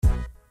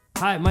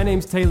Hi, my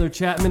name's Taylor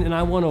Chapman, and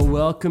I want to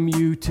welcome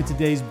you to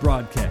today's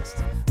broadcast.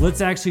 Let's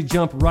actually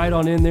jump right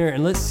on in there,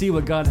 and let's see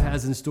what God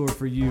has in store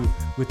for you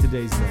with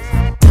today's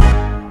message.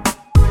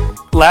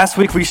 Last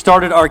week, we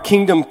started our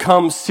Kingdom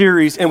Come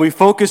series, and we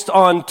focused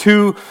on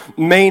two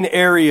main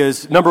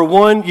areas. Number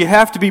one, you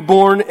have to be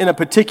born in a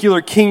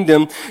particular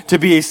kingdom to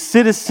be a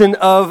citizen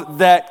of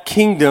that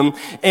kingdom.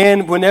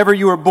 And whenever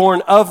you are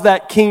born of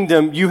that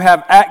kingdom, you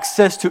have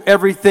access to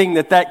everything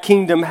that that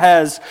kingdom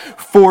has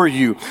for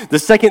you. The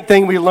second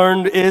thing we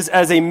learned is,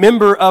 as a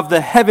member of the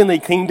heavenly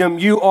kingdom,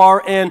 you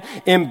are an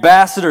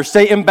ambassador.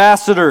 Say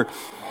ambassador.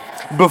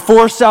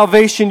 Before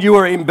salvation, you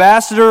are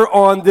ambassador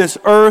on this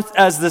earth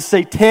as the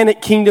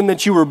satanic kingdom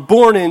that you were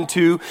born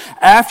into.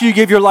 After you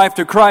give your life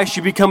to Christ,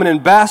 you become an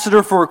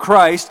ambassador for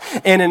Christ.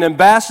 And an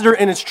ambassador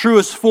in its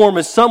truest form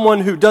is someone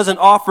who doesn't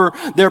offer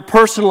their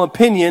personal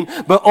opinion,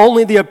 but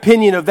only the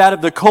opinion of that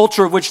of the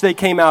culture of which they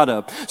came out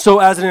of. So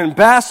as an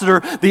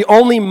ambassador, the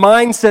only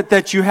mindset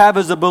that you have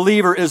as a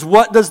believer is,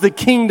 what does the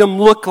kingdom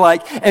look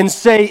like and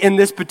say in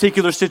this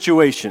particular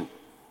situation?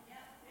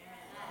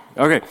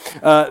 Okay,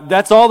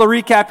 that's all the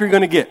recap you're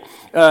going to get.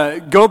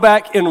 Go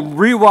back and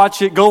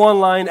rewatch it. Go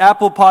online,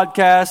 Apple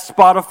Podcasts,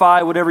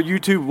 Spotify, whatever,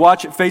 YouTube,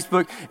 watch it,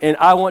 Facebook, and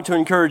I want to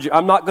encourage you.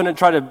 I'm not going to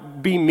try to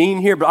be mean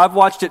here, but I've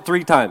watched it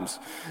 3 times.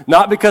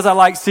 Not because I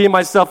like seeing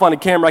myself on a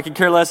camera. I could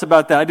care less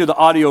about that. I do the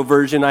audio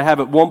version. I have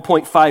it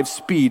 1.5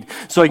 speed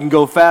so I can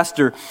go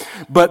faster.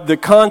 But the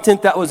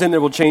content that was in there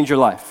will change your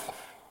life.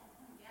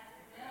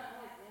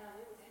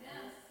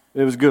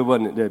 It was good,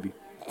 wasn't it, Debbie?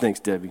 Thanks,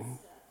 Debbie.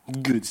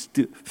 Good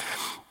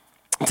stuff.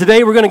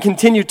 Today we're going to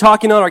continue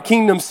talking on our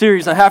Kingdom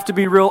series. I have to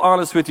be real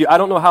honest with you. I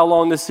don't know how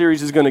long this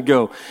series is going to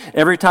go.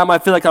 Every time I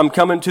feel like I'm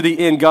coming to the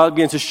end, God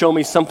begins to show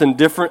me something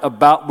different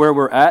about where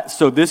we're at.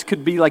 So this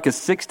could be like a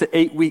 6 to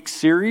 8 week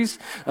series.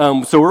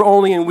 So we're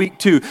only in week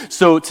 2.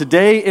 So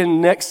today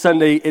and next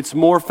Sunday, it's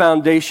more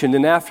foundation.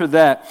 And after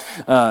that,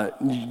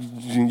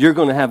 you're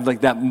going to have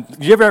like that.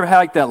 You ever had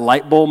like that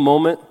light bulb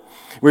moment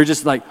where you're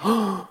just like,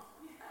 oh,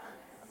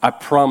 I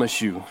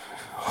promise you.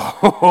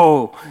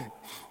 Oh,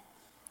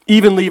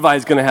 even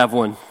Levi's going to have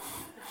one.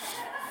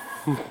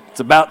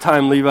 It's about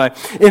time, Levi.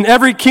 In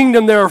every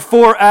kingdom, there are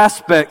 4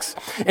 aspects,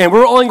 and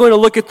we're only going to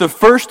look at the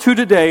first 2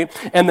 today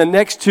and the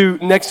next 2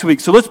 next week.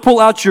 So let's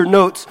pull out your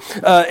notes,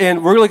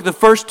 and we're going to look at the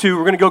first 2.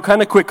 We're going to go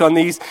kind of quick on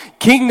these.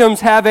 Kingdoms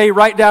have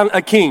write down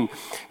a king.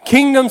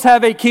 Kingdoms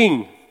have a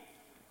king.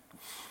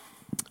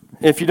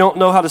 If you don't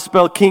know how to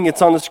spell king,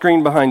 it's on the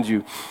screen behind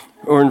you.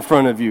 Or in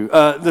front of you.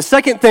 The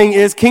second thing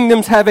is,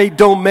 kingdoms have a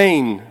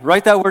domain.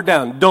 Write that word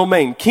down,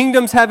 domain.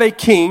 Kingdoms have a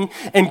king,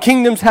 and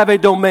kingdoms have a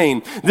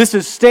domain. This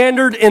is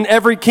standard in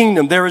every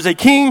kingdom. There is a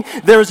king,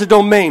 there is a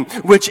domain,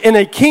 which in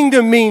a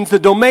kingdom means, the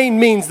domain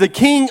means the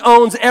king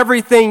owns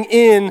everything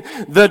in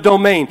the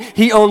domain.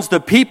 He owns the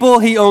people,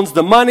 he owns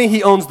the money,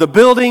 he owns the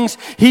buildings,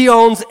 he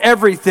owns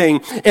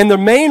everything. And the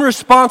main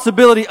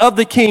responsibility of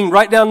the king,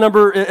 write down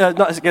number, I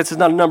guess it's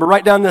not a number,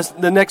 write down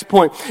the next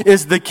point,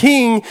 is the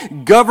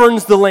king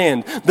governs the land.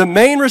 The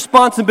main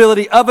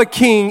responsibility of a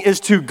king is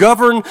to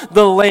govern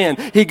the land.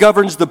 He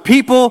governs the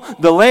people,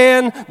 the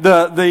land,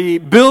 the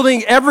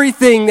building,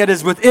 everything that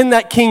is within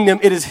that kingdom.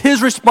 It is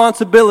his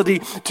responsibility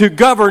to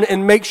govern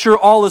and make sure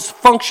all is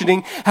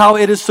functioning how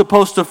it is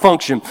supposed to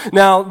function.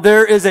 Now,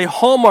 there is a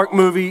Hallmark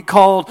movie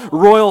called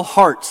Royal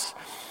Hearts.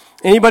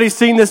 Anybody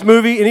seen this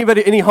movie?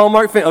 Any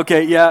Hallmark fan?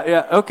 Okay,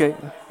 yeah, okay.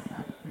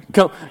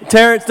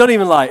 Terrence, don't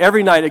even lie.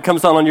 Every night it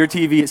comes on your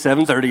TV at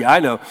 7:30. I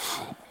know.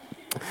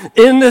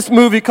 In this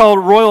movie called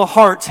Royal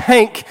Hearts,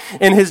 Hank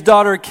and his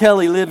daughter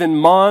Kelly live in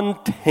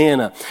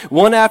Montana.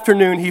 One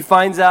afternoon, he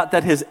finds out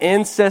that his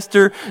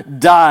ancestor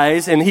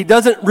dies, and he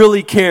doesn't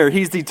really care.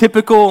 He's the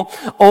typical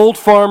old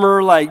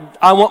farmer, like,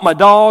 I want my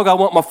dog, I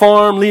want my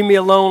farm, leave me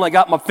alone, I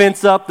got my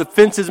fence up. The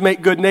fences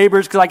make good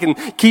neighbors because I can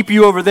keep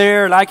you over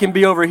there and I can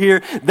be over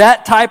here.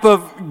 That type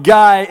of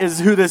guy is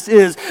who this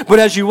is. But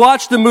as you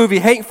watch the movie,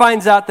 Hank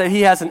finds out that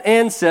he has an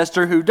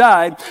ancestor who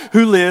died,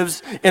 who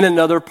lives in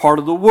another part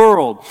of the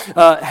world.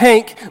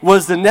 Hank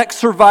was the next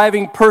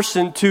surviving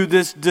person to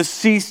this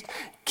deceased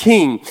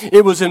king.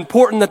 It was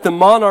important that the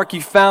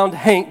monarchy found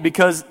Hank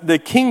because the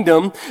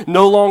kingdom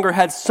no longer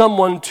had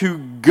someone to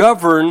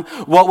govern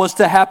what was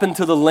to happen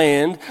to the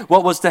land,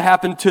 what was to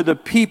happen to the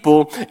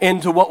people,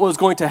 and to what was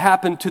going to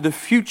happen to the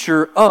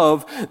future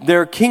of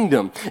their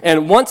kingdom.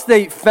 And once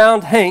they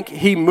found Hank,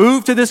 he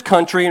moved to this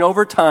country, and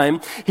over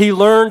time, he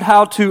learned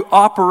how to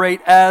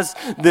operate as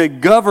the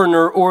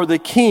governor or the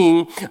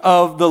king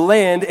of the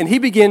land, and he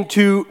began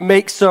to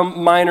make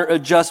some minor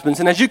adjustments.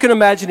 And as you can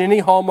imagine, in any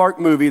Hallmark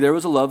movie, there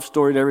was a love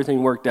story and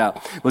everything worked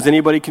out. Was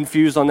anybody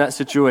confused on that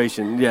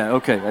situation? Yeah,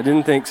 okay, I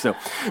didn't think so.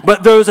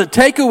 But there's a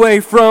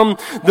takeaway from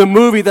the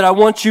movie that I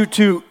want you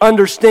to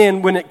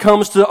understand when it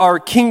comes to our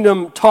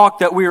kingdom talk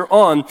that we are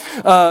on.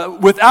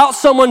 Without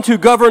someone to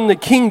govern the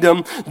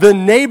kingdom, the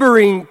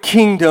neighboring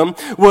kingdom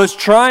was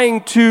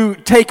trying to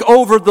take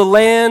over the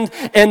land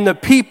and the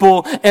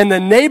people, and the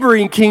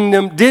neighboring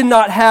kingdom did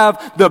not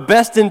have the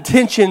best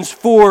intentions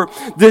for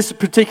this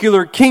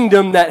particular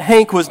kingdom that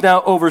Hank was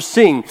now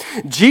overseeing.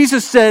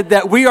 Jesus said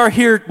that we are here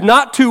here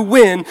not to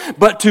win,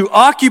 but to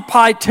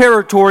occupy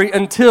territory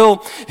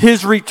until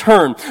his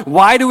return.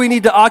 Why do we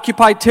need to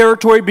occupy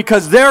territory?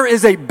 Because there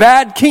is a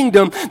bad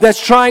kingdom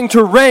that's trying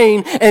to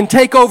reign and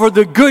take over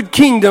the good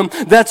kingdom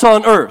that's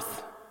on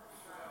earth.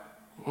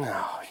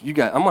 Now, you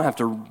guys, I'm going to have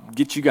to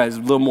get you guys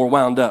a little more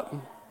wound up.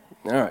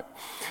 All right.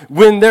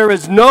 When there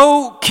is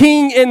no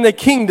king in the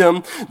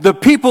kingdom, the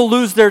people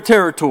lose their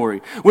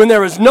territory. When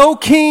there is no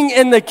king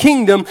in the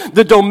kingdom,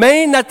 the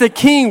domain that the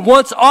king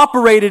once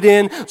operated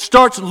in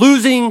starts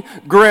losing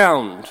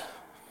ground.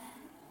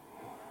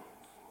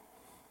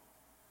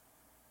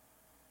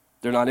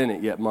 They're not in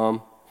it yet,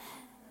 Mom.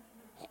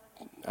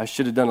 I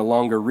should have done a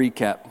longer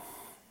recap.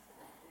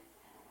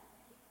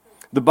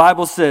 The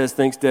Bible says,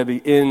 thanks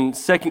Debbie, in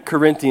 2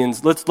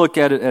 Corinthians, let's look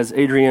at it as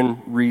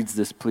Adrienne reads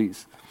this,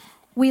 please.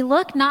 We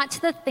look not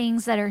to the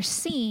things that are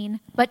seen,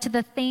 but to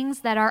the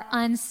things that are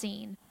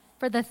unseen.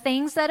 For the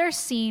things that are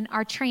seen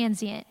are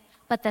transient,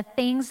 but the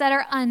things that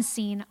are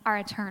unseen are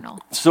eternal.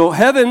 So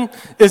heaven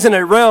is in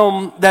a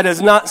realm that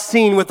is not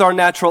seen with our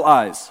natural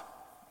eyes.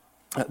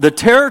 The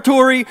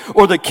territory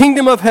or the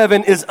kingdom of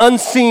heaven is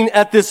unseen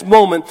at this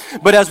moment,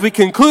 but as we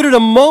concluded a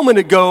moment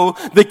ago,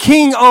 the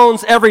king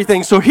owns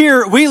everything. So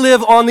here we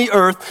live on the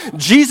earth,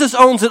 Jesus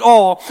owns it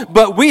all,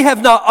 but we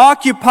have not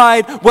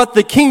occupied what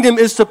the kingdom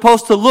is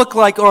supposed to look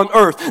like on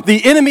earth.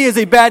 The enemy is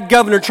a bad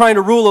governor trying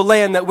to rule a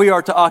land that we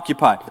are to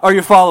occupy. Are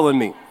you following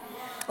me?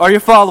 Are you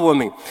following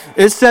me?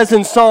 It says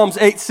in Psalms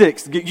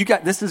 8:6, you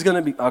got, this is going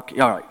to be, okay,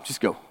 all right,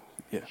 just go.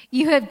 Yeah.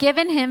 You have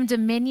given him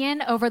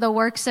dominion over the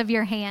works of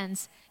your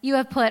hands. You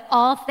have put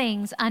all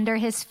things under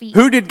his feet.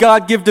 Who did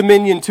God give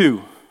dominion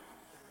to?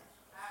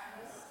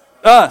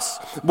 Us.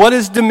 What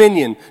is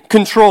dominion?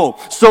 Control.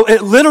 So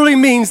it literally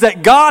means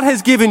that God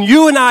has given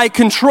you and I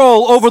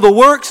control over the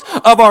works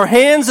of our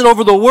hands and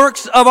over the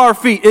works of our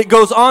feet. It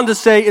goes on to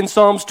say in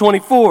Psalms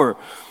 24.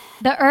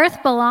 The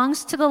earth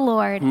belongs to the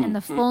Lord and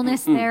the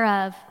fullness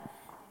thereof.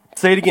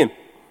 Say it again.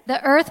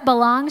 The earth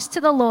belongs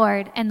to the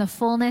Lord and the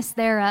fullness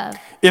thereof.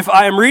 If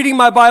I am reading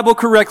my Bible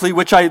correctly,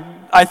 which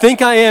I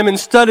think I am in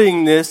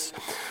studying this,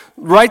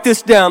 write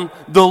this down.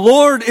 The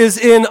Lord is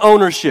in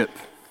ownership.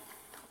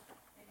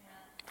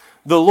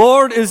 The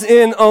Lord is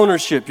in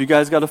ownership. You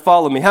guys got to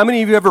follow me. How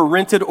many of you ever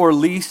rented or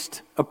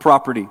leased a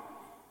property?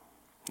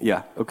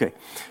 Yeah, okay.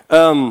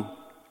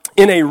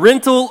 In a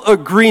rental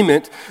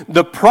agreement,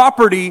 the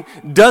property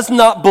does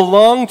not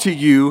belong to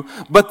you,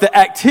 but the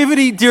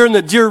activity during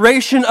the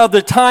duration of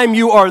the time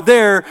you are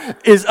there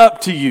is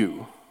up to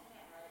you.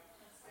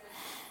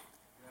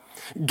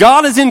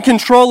 God is in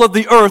control of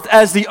the earth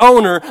as the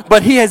owner,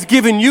 but he has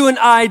given you and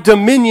I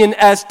dominion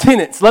as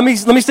tenants. Let me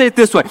say it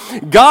this way.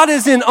 God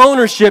is in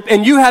ownership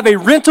and you have a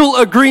rental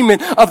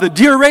agreement of the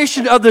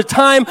duration of the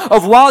time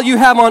of while you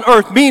have on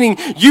earth, meaning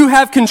you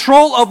have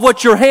control of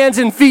what your hands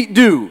and feet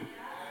do.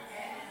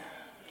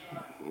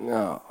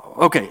 No.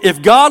 Okay,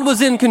 if God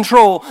was in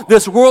control,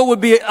 this world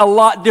would be a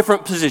lot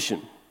different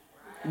position.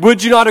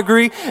 Would you not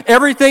agree?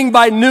 Everything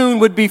by noon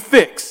would be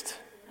fixed.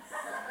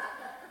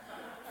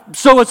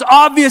 So it's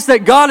obvious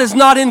that God is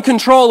not in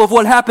control of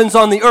what happens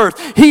on the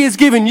earth. He has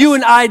given you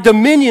and I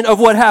dominion of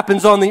what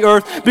happens on the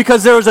earth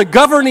because there is a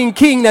governing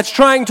king that's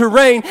trying to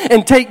reign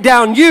and take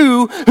down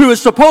you, who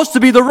is supposed to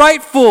be the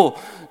rightful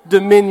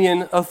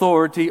dominion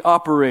authority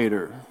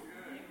operator.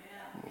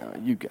 Now,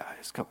 you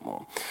guys, come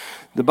on.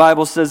 The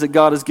Bible says that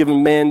God has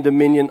given man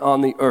dominion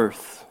on the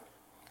earth.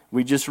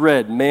 We just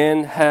read,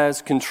 man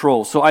has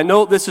control. So I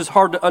know this is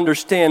hard to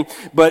understand,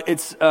 but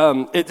it's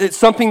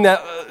something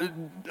that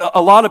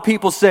a lot of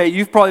people say.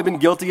 You've probably been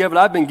guilty of it.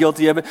 I've been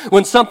guilty of it.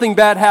 When something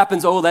bad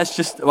happens, that's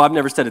just, well, I've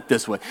never said it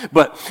this way,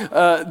 but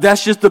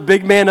that's just the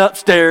big man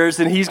upstairs,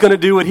 and he's going to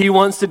do what he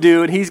wants to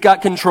do, and he's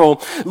got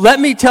control. Let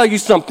me tell you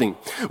something.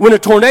 When a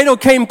tornado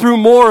came through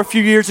Moore a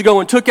few years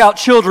ago and took out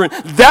children,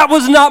 that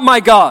was not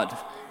my God.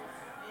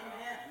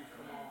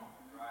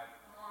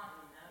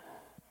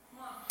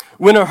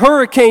 When a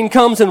hurricane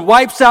comes and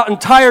wipes out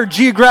entire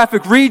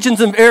geographic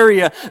regions of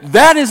area,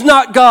 that is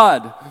not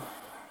God.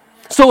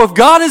 So if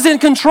God is in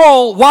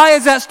control, why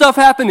is that stuff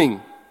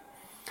happening?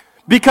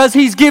 Because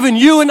he's given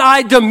you and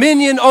I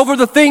dominion over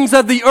the things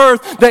of the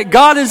earth, that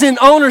God is in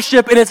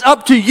ownership, and it's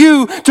up to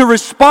you to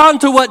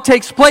respond to what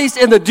takes place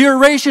in the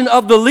duration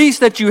of the lease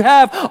that you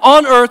have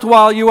on earth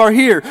while you are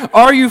here.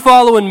 Are you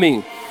following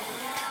me?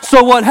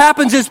 So what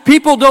happens is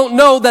people don't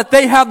know that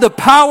they have the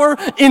power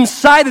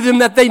inside of them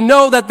that they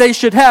know that they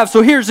should have.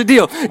 So here's the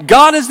deal.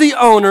 God is the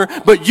owner,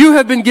 but you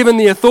have been given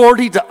the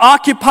authority to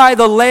occupy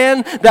the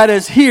land that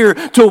is here,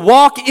 to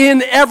walk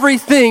in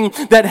everything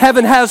that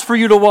heaven has for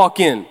you to walk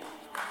in.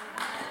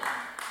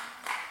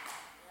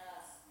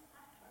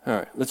 All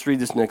right, let's read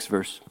this next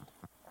verse.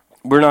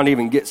 We're not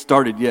even get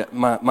started yet.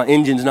 My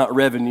engine's not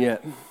revving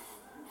yet.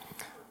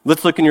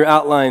 Let's look in your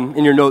outline,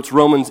 in your notes,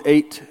 Romans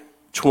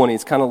 8:20.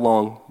 It's kind of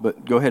long,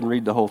 but go ahead and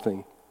read the whole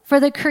thing. For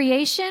the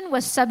creation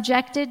was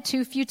subjected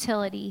to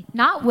futility,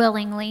 not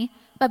willingly,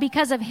 but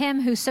because of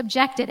him who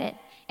subjected it,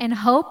 in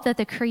hope that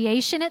the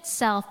creation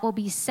itself will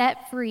be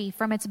set free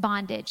from its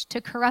bondage to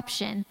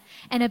corruption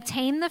and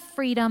obtain the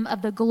freedom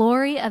of the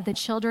glory of the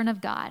children of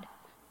God.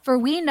 For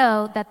we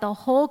know that the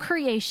whole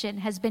creation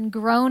has been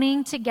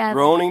groaning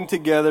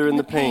together in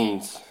the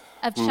pains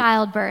of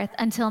childbirth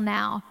until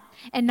now.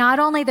 And not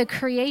only the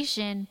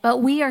creation, but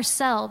we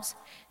ourselves,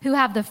 who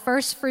have the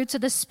first fruits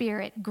of the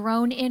Spirit,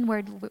 groan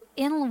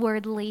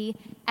inwardly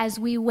as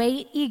we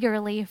wait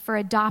eagerly for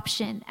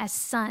adoption as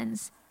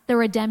sons, the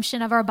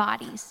redemption of our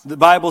bodies. The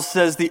Bible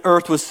says the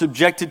earth was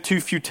subjected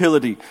to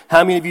futility.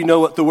 How many of you know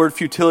what the word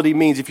futility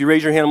means? If you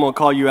raise your hand, I'm going to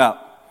call you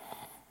out.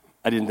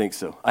 I didn't think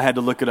so. I had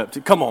to look it up.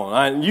 Come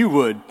on, you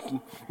would.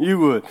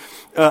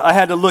 I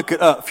had to look it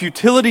up.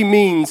 Futility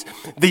means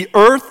the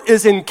earth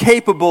is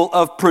incapable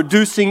of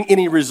producing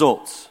any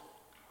results.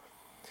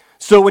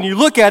 So when you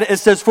look at it, it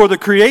says, for the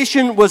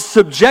creation was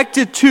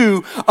subjected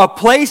to a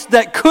place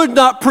that could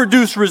not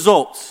produce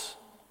results.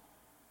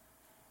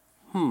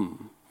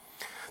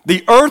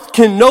 The earth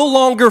can no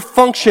longer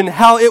function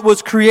how it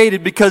was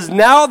created because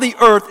now the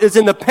earth is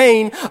in the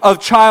pain of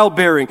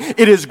childbearing.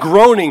 It is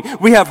groaning.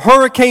 We have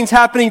hurricanes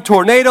happening,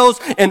 tornadoes,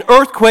 and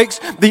earthquakes.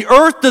 The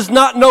earth does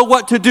not know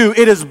what to do.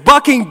 It is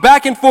bucking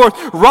back and forth,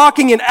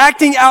 rocking and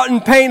acting out in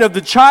pain of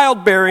the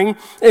childbearing.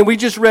 And we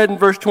just read in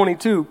verse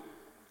 22,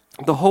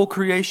 the whole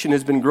creation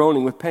has been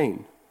groaning with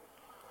pain.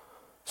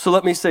 So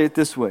let me say it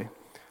this way.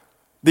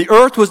 The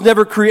earth was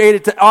never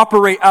created to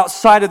operate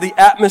outside of the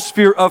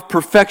atmosphere of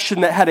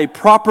perfection that had a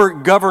proper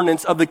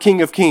governance of the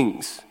King of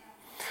Kings.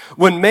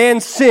 When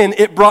man sinned,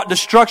 it brought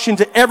destruction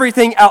to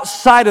everything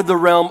outside of the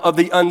realm of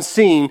the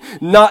unseen,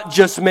 not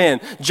just man.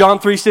 John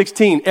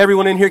 3:16,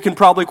 everyone in here can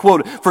probably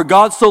quote it. For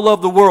God so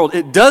loved the world.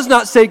 It does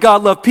not say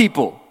God loved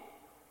people.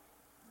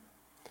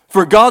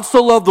 For God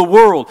so loved the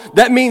world.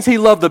 That means he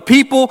loved the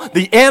people,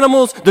 the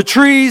animals, the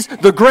trees,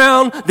 the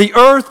ground, the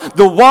earth,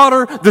 the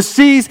water, the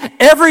seas.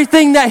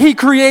 Everything that he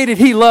created,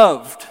 he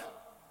loved.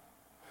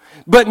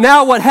 But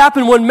now what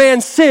happened when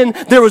man sinned,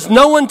 there was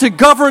no one to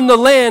govern the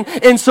land.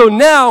 And so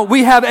now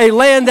we have a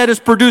land that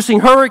is producing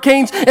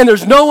hurricanes and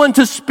there's no one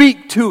to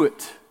speak to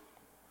it.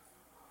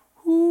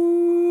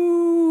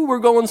 Ooh, we're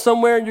going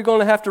somewhere and you're going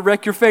to have to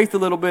wreck your faith a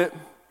little bit.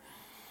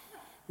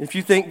 If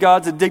you think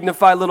God's a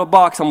dignified little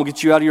box, I'm going to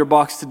get you out of your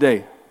box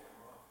today.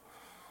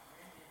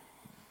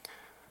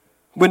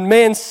 When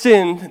man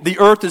sinned, the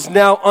earth is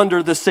now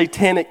under the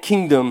satanic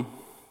kingdom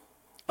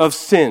of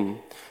sin.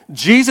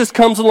 Jesus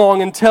comes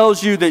along and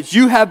tells you that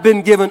you have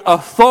been given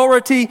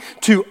authority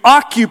to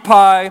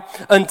occupy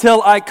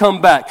until I come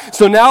back.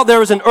 So now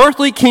there is an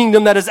earthly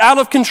kingdom that is out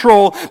of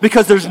control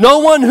because there's no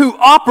one who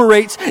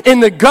operates in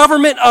the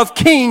government of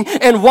king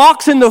and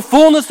walks in the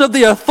fullness of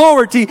the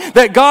authority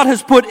that God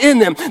has put in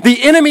them.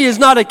 The enemy is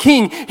not a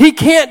king. He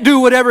can't do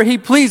whatever he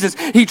pleases.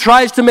 He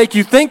tries to make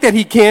you think that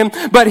he can,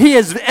 but he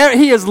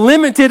is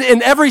limited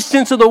in every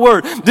sense of the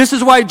word. This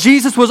is why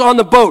Jesus was on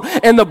the boat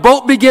and the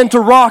boat began to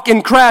rock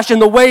and crash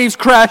and the waves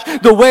crashed,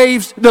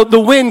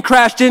 the wind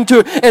crashed into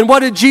it. And what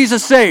did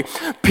Jesus say?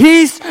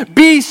 Peace,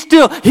 be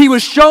still. He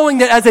was showing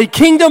that as a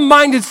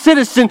kingdom-minded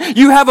citizen,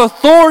 you have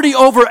authority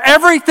over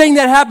everything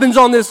that happens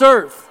on this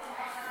earth.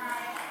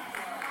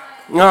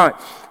 All right.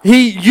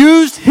 He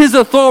used his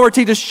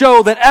authority to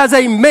show that as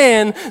a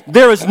man,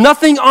 there is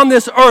nothing on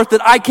this earth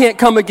that I can't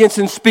come against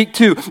and speak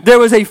to. There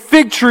was a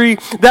fig tree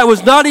that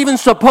was not even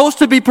supposed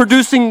to be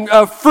producing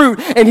fruit,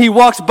 and he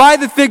walks by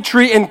the fig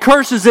tree and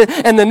curses it,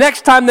 and the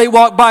next time they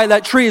walk by,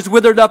 that tree is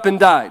withered up and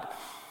died.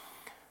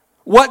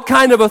 What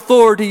kind of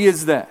authority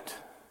is that?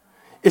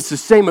 It's the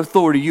same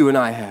authority you and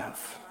I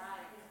have.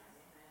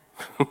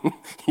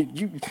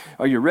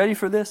 Are you ready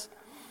for this?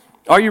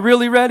 Are you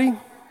really ready?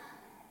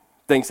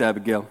 Thanks,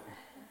 Abigail.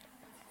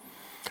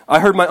 I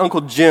heard my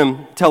Uncle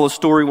Jim tell a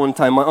story one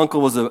time. My uncle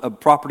was a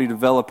property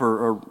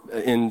developer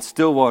in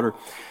Stillwater,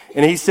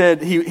 and he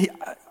said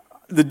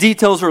the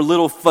details are a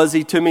little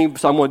fuzzy to me,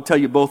 so I'm going to tell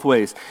you both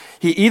ways.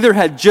 He either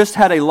had just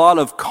had a lot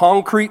of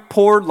concrete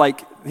poured,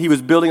 like he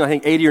was building, I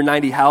think, 80 or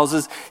 90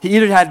 houses. He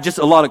either had just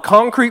a lot of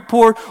concrete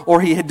poured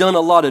or he had done a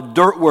lot of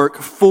dirt work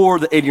for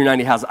the 80 or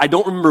 90 houses. I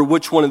don't remember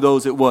which one of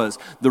those it was.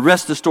 The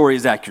rest of the story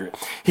is accurate.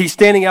 He's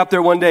standing out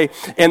there one day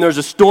and there's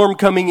a storm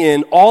coming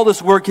in. All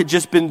this work had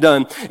just been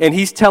done. And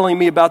he's telling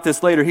me about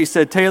this later. He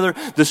said, Taylor,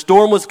 the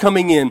storm was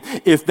coming in.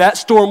 If that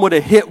storm would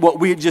have hit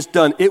what we had just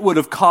done, it would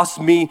have cost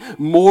me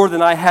more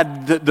than I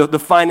had the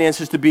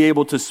finances to be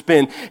able to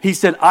spend. He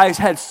said, I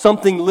had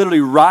something literally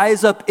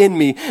rise up in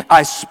me.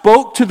 I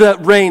spoke to the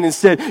rain and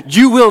said,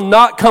 you will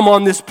not come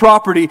on this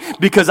property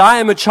because I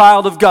am a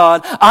child of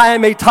God. I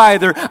am a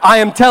tither. I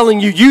am telling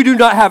you, you do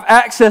not have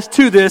access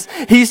to this.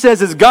 He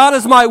says, as God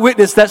is my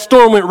witness, that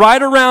storm went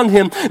right around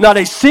him. Not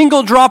a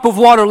single drop of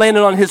water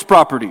landed on his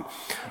property.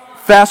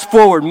 Fast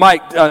forward,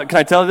 Mike, can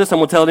I tell you this? I'm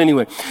going to tell it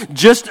anyway.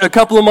 Just a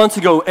couple of months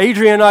ago,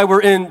 Adrian and I were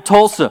in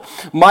Tulsa.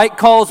 Mike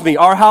calls me.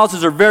 Our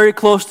houses are very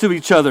close to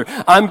each other.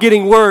 I'm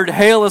getting word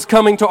hail is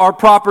coming to our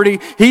property.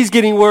 He's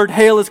getting word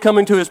hail is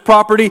coming to his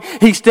property.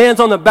 He stands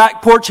on the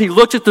back porch. He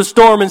looks at the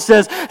storm and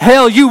says,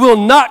 hail, you will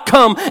not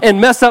come and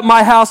mess up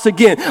my house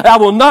again. I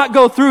will not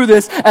go through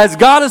this. As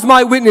God is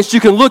my witness, you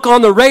can look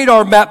on the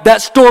radar map.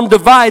 That storm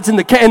divides in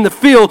the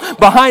field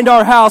behind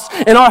our house,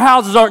 and our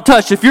houses aren't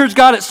touched. If yours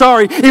got it,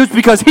 sorry, it was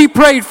because he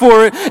prayed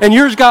for it and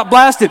yours got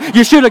blasted.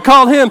 You should have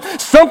called him.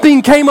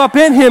 Something came up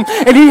in him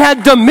and he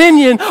had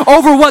dominion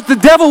over what the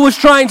devil was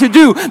trying to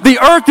do. The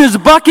earth is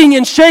bucking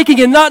and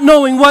shaking and not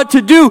knowing what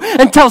to do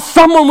until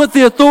someone with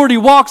the authority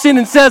walks in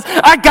and says,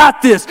 I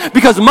got this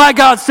because my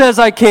God says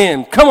I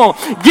can. Come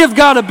on, give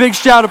God a big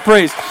shout of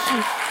praise.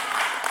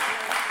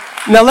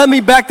 Now let me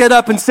back that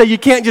up and say you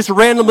can't just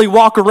randomly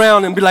walk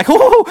around and be like,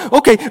 oh,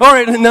 okay, all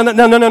right,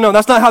 no,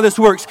 that's not how this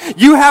works.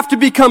 You have to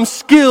become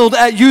skilled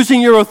at using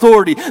your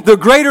authority. The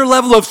greater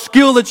level of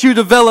skill that you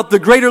develop, the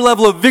greater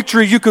level of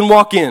victory you can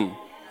walk in.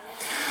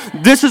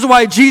 This is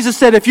why Jesus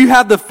said, if you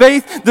have the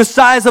faith the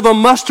size of a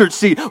mustard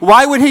seed,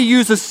 why would he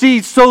use a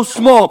seed so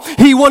small?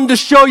 He wanted to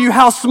show you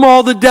how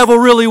small the devil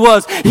really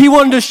was. He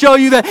wanted to show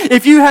you that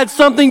if you had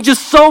something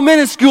just so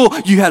minuscule,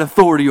 you had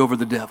authority over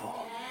the devil.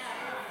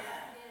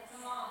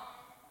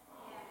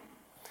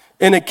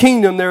 In a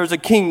kingdom, there is a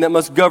king that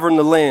must govern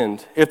the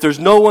land. If there's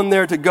no one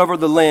there to govern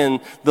the land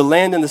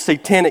in the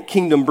satanic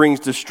kingdom brings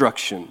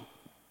destruction.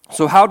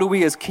 So how do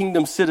we as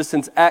kingdom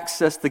citizens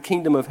access the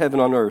kingdom of heaven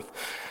on earth?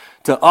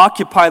 To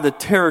occupy the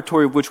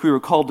territory of which we were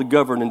called to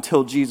govern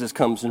until Jesus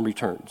comes and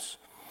returns.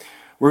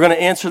 We're going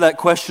to answer that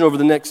question over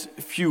the next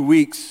few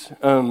weeks,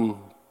 so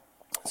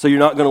you're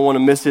not going to want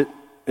to miss it.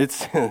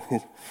 It's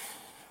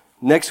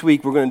next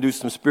week, we're going to do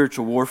some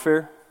spiritual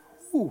warfare.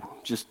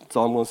 That's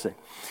all I'm going to say.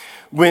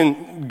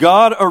 When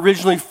God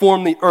originally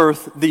formed the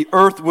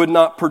earth would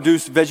not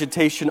produce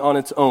vegetation on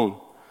its own.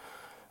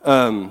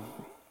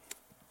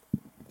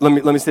 Let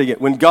me say it again.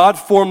 When God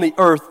formed the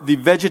earth,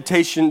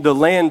 the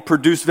land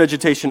produced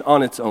vegetation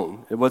on its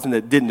own. It wasn't that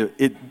it didn't do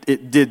it.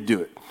 It did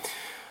do it.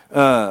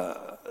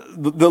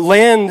 The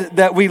land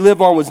that we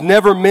live on was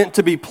never meant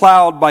to be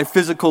plowed by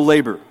physical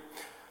labor.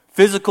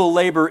 Physical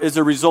labor is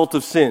a result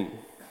of sin.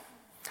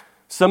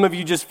 Some of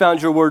you just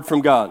found your word from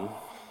God.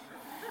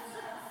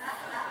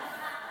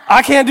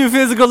 I can't do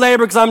physical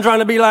labor because I'm trying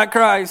to be like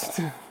Christ.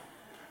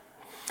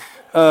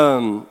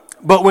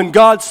 But when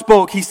God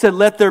spoke, he said,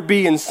 let there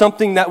be, and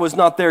something that was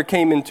not there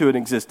came into an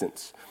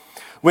existence.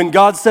 When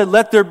God said,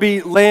 let there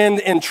be land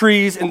and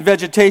trees and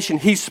vegetation,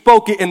 he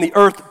spoke it and the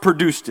earth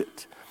produced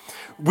it.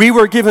 We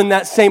were given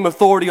that same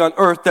authority on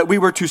earth that we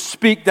were to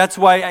speak. That's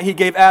why he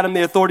gave Adam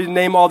the authority to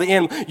name all the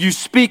animals. You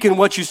speak and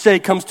what you say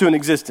comes to an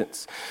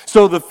existence.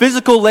 So the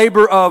physical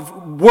labor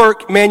of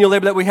work, manual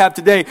labor that we have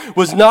today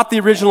was not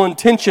the original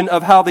intention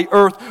of how the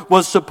earth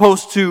was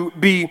supposed to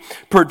be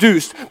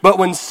produced. But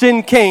when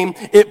sin came,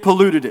 it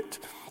polluted it.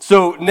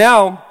 So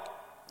now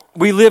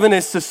we live in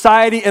a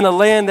society and a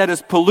land that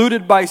is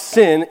polluted by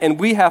sin, and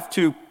we have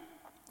to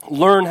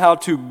learn how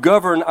to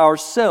govern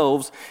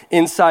ourselves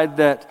inside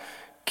that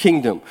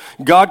kingdom.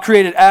 God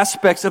created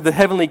aspects of the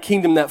heavenly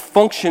kingdom that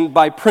functioned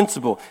by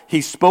principle.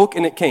 He spoke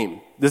and it came.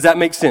 Does that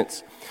make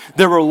sense?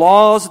 There were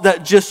laws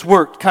that just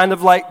worked, kind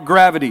of like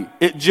gravity.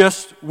 It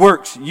just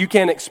works. You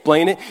can't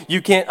explain it.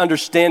 You can't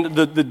understand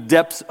the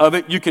depths of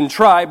it. You can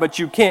try, but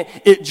you can't.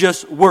 It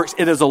just works.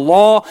 It is a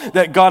law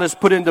that God has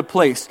put into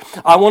place.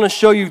 I want to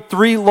show you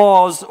 3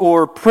 laws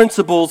or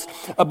principles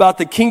about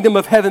the kingdom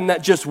of heaven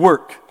that just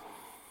work.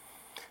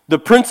 The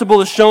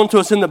principle is shown to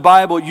us in the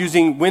Bible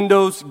using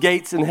windows,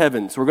 gates, and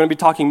heavens. We're going to be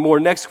talking more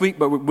next week,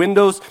 but with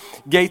windows,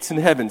 gates, and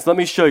heavens. Let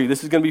me show you.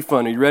 This is going to be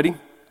fun. Are you ready?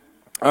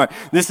 All right.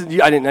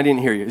 I didn't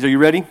hear you. Are you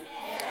ready?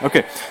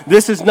 Okay.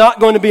 This is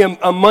not going to be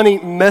a money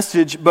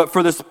message, but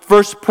for this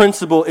first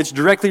principle, it's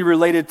directly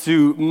related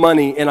to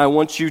money, and I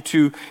want you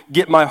to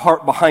get my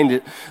heart behind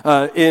it.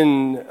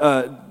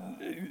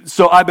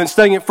 So I've been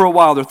studying it for a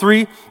while. There are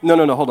 3.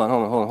 No. Hold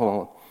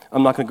on.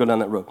 I'm not going to go down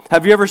that road.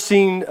 Have you ever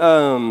seen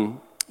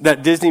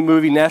that Disney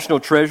movie, National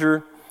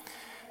Treasure?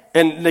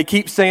 And they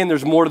keep saying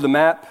there's more to the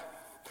map.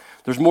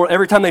 There's more.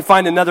 Every time they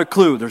find another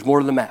clue, there's more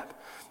to the map.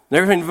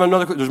 Every time they find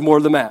another clue, there's more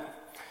to the map.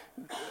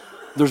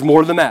 There's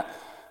more to the map.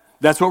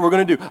 That's what we're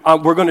going to do.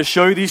 We're going to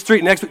show you these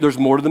 3. Next week, there's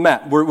more to the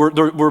map.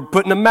 We're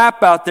putting a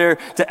map out there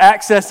to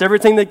access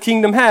everything the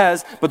kingdom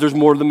has, but there's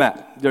more to the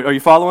map. Are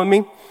you following me?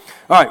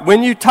 All right.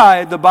 When you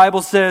tithe, the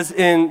Bible says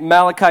in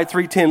Malachi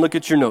 3:10, look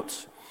at your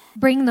notes.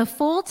 Bring the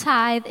full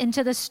tithe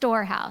into the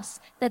storehouse,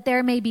 that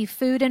there may be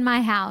food in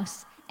my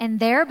house,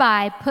 and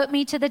thereby put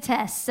me to the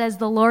test, says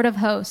the Lord of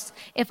hosts,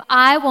 if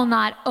I will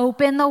not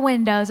open the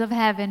windows of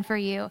heaven for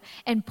you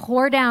and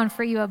pour down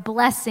for you a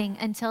blessing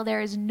until there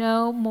is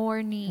no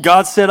more need.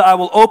 God said, I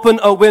will open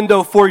a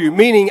window for you,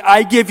 meaning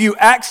I give you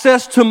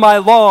access to my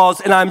laws,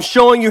 and I'm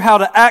showing you how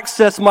to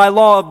access my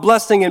law of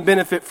blessing and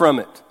benefit from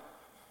it.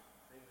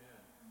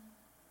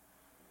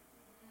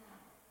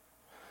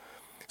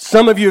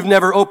 Some of you have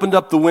never opened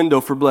up the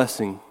window for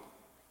blessing.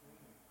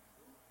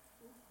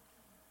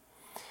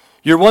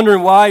 You're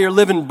wondering why you're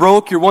living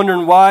broke. You're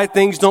wondering why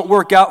things don't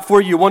work out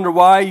for you. You wonder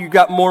why you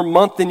got more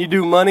month than you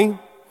do money.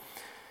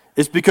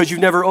 It's because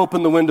you've never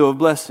opened the window of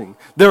blessing.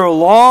 There are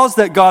laws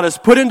that God has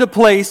put into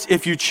place.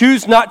 If you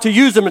choose not to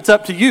use them, it's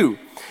up to you.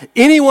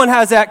 Anyone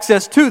has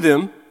access to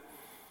them,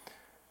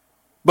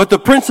 but the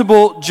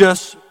principle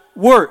just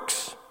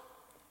works.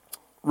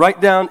 Write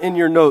down in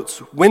your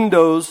notes,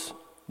 windows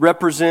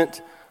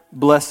represent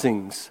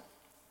blessings.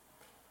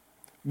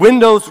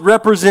 Windows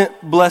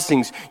represent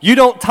blessings. You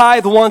don't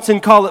tithe once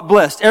and call it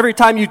blessed. Every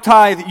time you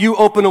tithe, you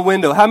open a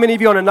window. How many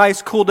of you on a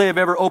nice, cool day have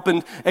ever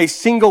opened a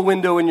single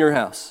window in your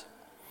house?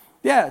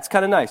 Yeah, it's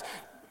kind of nice.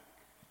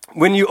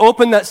 When you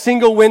open that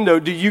single window,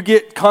 do you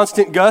get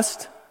constant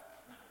gust?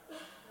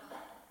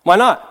 Why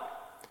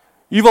not?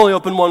 You've only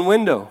opened one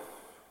window.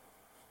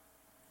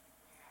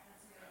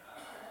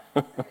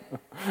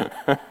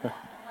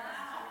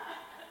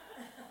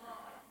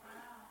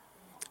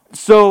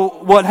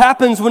 So what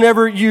happens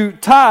whenever you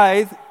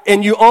tithe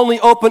and you only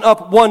open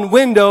up one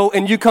window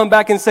and you come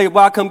back and say,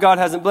 "Why come God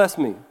hasn't blessed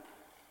me?"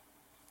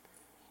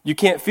 You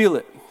can't feel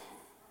it.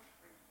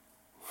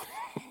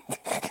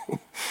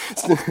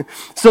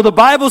 So the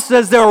Bible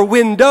says there are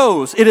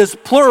windows. It is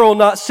plural,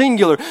 not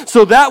singular.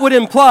 So that would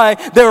imply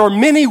there are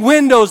many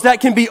windows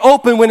that can be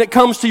open when it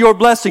comes to your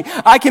blessing.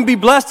 I can be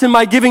blessed in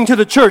my giving to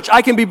the church.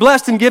 I can be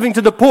blessed in giving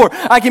to the poor.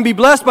 I can be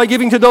blessed by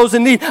giving to those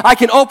in need. I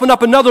can open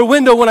up another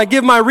window when I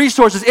give my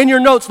resources. In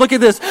your notes, look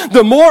at this.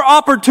 The more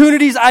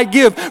opportunities I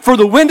give for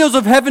the windows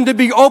of heaven to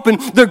be open,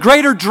 the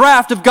greater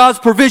draft of God's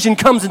provision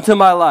comes into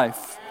my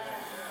life.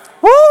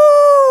 Woo!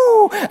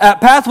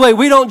 At Pathway,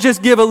 we don't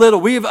just give a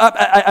little.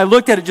 I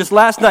looked at it just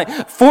last night.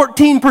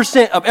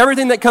 14% of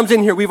everything that comes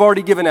in here, we've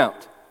already given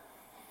out.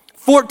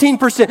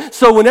 14%.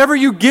 So whenever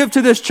you give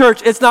to this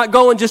church, it's not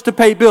going just to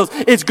pay bills.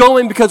 It's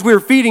going because we're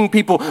feeding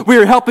people.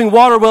 We're helping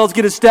water wells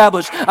get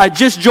established. I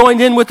just joined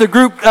in with the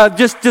group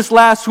just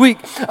last week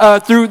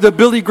through the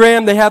Billy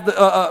Graham. They have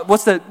the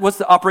what's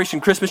the Operation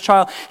Christmas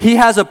Child? He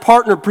has a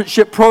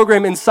partnership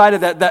program inside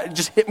of that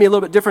just hit me a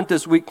little bit different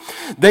this week.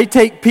 They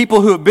take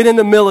people who have been in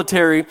the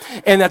military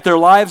and that their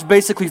lives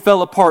basically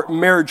fell apart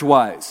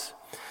marriage-wise.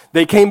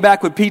 They came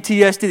back with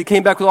PTSD. They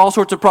came back with all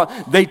sorts of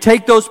problems. They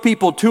take those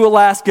people to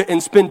Alaska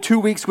and spend 2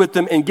 weeks with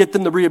them and get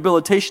them the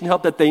rehabilitation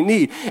help that they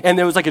need. And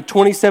there was like a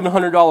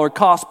 $2,700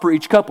 cost per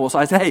each couple. So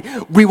I said,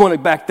 hey, we want to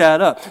back that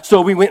up.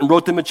 So we went and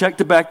wrote them a check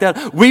to back that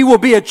up. We will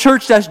be a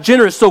church that's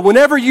generous. So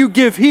whenever you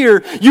give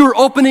here, you're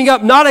opening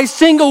up not a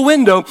single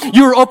window.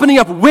 You're opening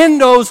up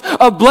windows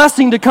of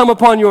blessing to come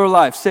upon your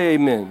life. Say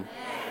amen. Amen.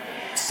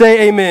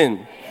 Say amen.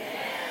 Amen.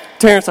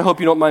 Terrence, I hope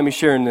you don't mind me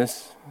sharing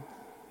this.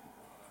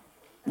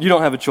 You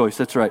don't have a choice,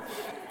 that's right.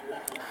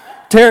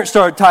 Terrence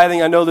started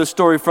tithing. I know this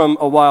story from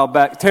a while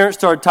back. Terrence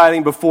started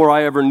tithing before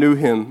I ever knew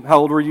him. How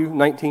old were you?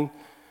 19?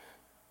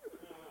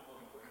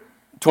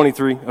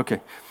 23? Okay.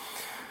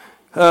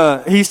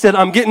 He said,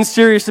 I'm getting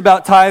serious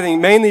about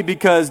tithing, mainly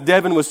because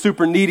Devin was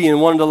super needy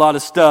and wanted a lot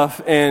of stuff.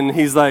 And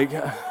he's like,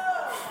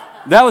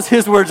 that was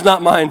his words,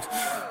 not mine.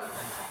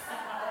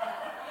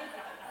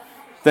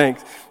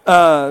 Thanks.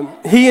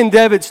 He and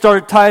David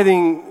started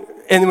tithing.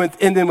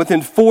 And then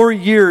within 4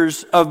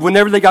 years of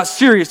whenever they got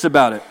serious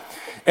about it,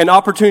 an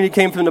opportunity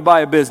came for them to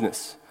buy a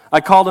business.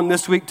 I called them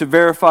this week to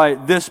verify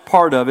this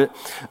part of it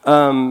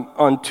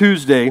on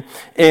Tuesday,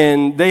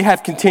 and they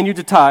have continued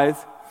to tithe.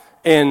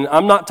 And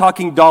I'm not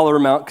talking dollar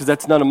amount because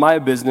that's none of my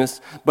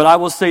business, but I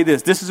will say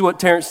this. This is what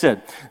Terrence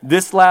said.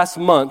 This last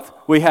month,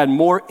 we had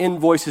more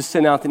invoices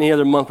sent out than any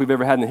other month we've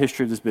ever had in the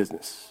history of this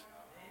business.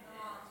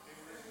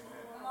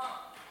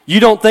 You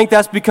don't think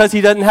that's because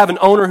he doesn't have an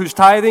owner who's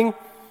tithing?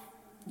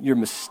 You're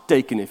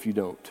mistaken if you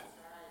don't.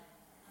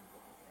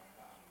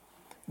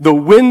 The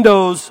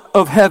windows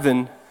of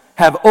heaven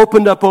have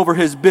opened up over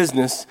his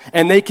business,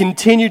 and they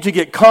continue to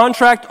get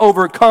contract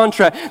over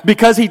contract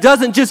because he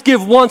doesn't just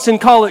give once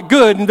and call it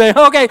good and say,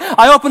 okay,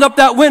 I opened up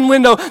that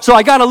window, so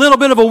I got a little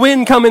bit of a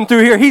wind coming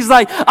through here. He's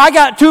like, I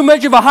got too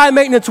much of a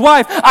high-maintenance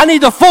wife. I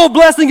need the full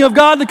blessing of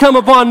God to come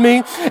upon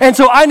me, and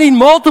so I need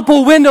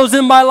multiple windows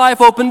in my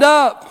life opened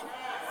up.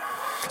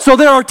 So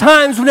there are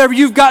times whenever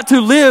you've got to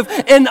live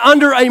in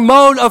under a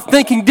mode of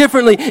thinking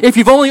differently. If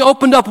you've only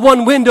opened up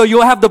one window,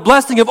 you'll have the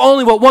blessing of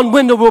only what one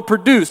window will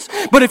produce.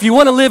 But if you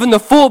want to live in the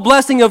full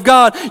blessing of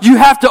God, you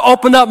have to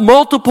open up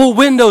multiple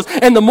windows.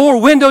 And the more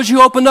windows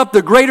you open up,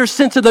 the greater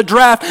sense of the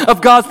draft of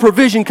God's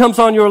provision comes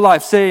on your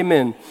life. Say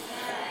amen.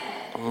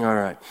 Amen. All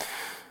right.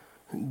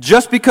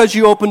 Just because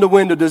you opened a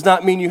window does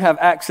not mean you have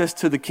access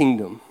to the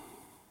kingdom.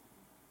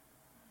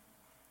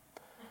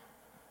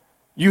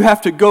 You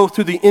have to go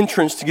through the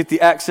entrance to get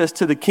the access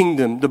to the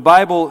kingdom. The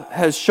Bible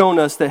has shown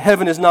us that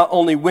heaven is not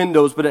only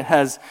windows, but it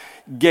has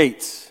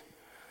gates.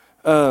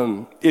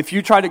 If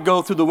you try to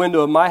go through the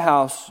window of my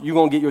house, you're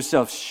going to get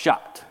yourself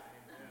shot.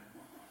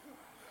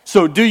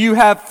 So do you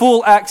have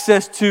full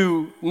access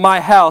to my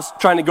house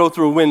trying to go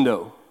through a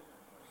window?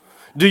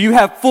 Do you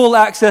have full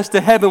access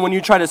to heaven when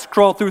you try to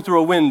scroll through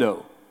a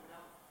window?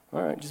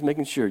 All right, just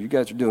making sure. You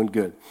guys are doing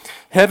good.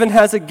 Heaven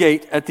has a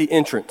gate at the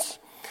entrance.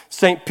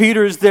 St.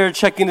 Peter is there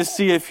checking to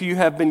see if you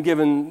have been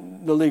given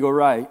the legal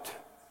right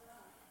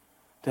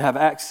to have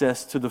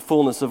access to the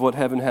fullness of what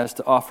heaven has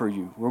to offer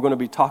you. We're going to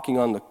be talking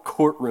on the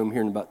courtroom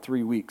here in about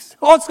 3 weeks.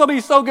 Oh, it's going to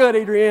be so good,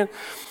 Adrienne.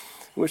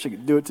 I wish I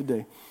could do it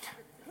today.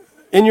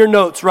 In your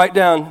notes, write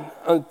down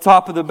on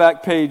top of the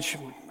back page,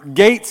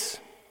 gates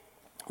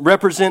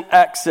represent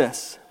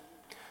access.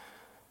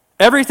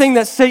 Everything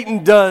that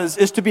Satan does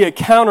is to be a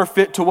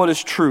counterfeit to what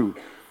is true.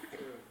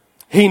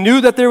 He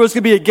knew that there was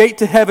going to be a gate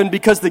to heaven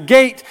because the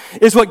gate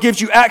is what gives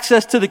you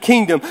access to the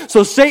kingdom.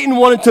 So Satan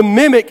wanted to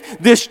mimic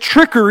this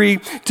trickery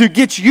to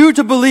get you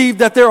to believe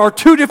that there are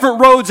two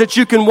different roads that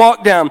you can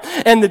walk down.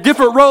 And the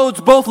different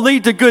roads both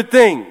lead to good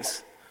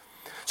things.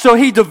 So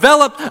he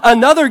developed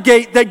another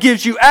gate that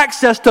gives you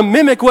access to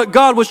mimic what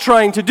God was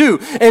trying to do.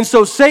 And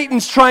so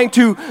Satan's trying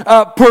to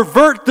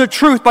pervert the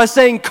truth by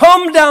saying,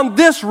 come down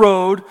this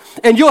road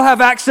and you'll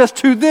have access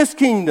to this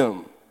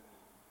kingdom.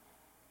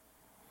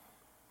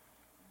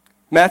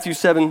 Matthew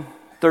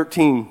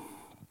 7:13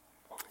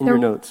 in your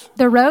notes.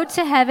 The road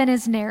to heaven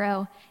is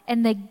narrow,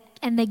 and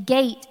the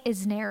gate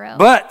is narrow.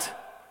 But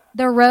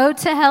the road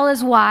to hell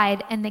is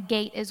wide, and the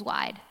gate is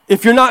wide.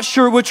 If you're not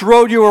sure which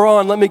road you are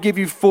on, let me give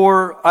you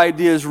 4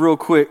 ideas real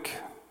quick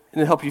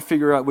and help you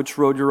figure out which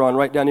road you're on.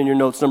 Write down in your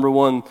notes. Number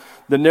 1,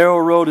 the narrow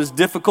road is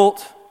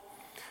difficult.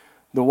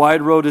 The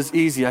wide road is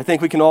easy. I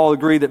think we can all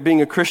agree that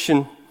being a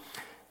Christian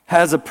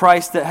has a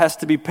price that has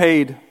to be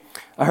paid.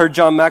 I heard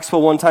John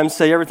Maxwell one time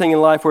say, everything in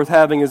life worth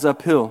having is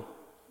uphill.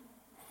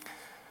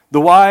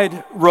 The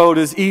wide road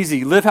is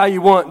easy. Live how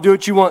you want, do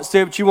what you want,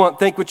 say what you want,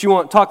 think what you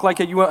want, talk like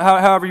you want,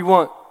 however you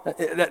want.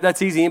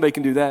 That's easy. Anybody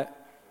can do that.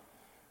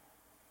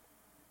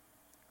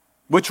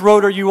 Which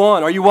road are you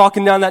on? Are you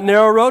walking down that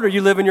narrow road, or are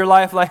you living your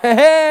life like,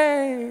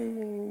 hey,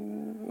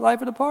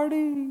 life of the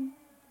party?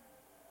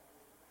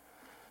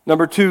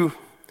 Number 2,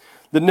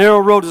 the narrow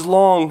road is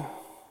long.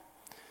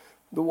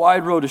 The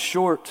wide road is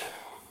short.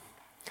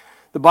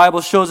 The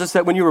Bible shows us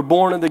that when you were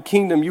born in the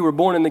kingdom, you were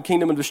born in the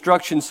kingdom of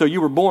destruction, so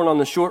you were born on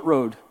the short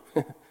road.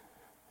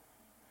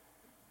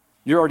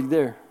 You're already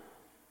there.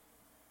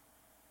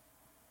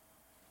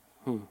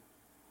 The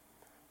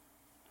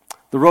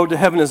road to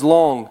heaven is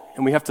long,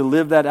 and we have to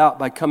live that out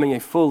by becoming a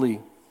fully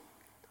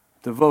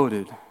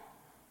devoted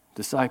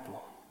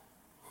disciple.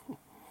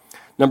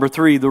 Number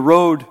 3,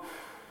 the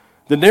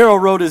narrow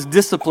road is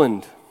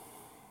disciplined.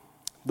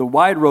 The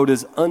wide road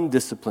is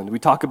undisciplined. We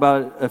talked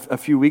about it a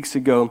few weeks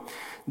ago.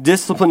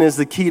 Discipline is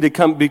the key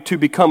to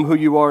become who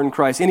you are in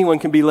Christ. Anyone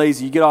can be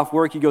lazy. You get off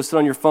work, you go sit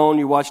on your phone,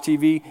 you watch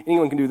TV.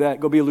 Anyone can do that.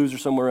 Go be a loser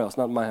somewhere else,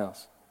 not in my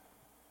house.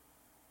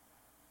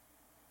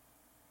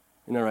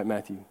 Isn't that right,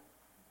 Matthew?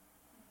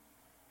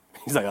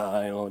 He's like,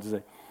 I don't know what to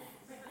say.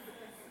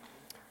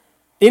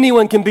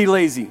 Anyone can be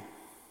lazy.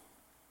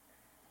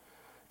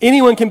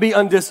 Anyone can be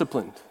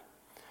undisciplined.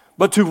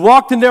 But to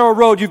walk the narrow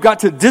road, you've got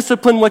to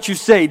discipline what you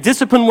say,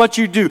 discipline what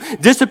you do,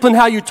 discipline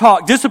how you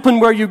talk, discipline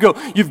where you go.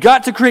 You've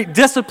got to create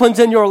disciplines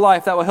in your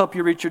life that will help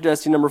you reach your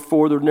destiny. Number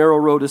 4, the narrow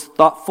road is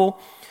thoughtful,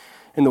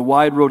 and the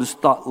wide road is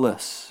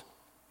thoughtless.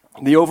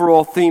 The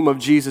overall theme of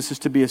Jesus is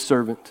to be a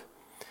servant.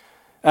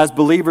 As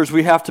believers,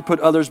 we have to put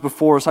others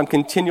before us. I'm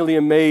continually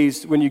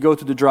amazed when you go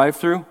through the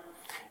drive-thru,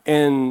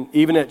 and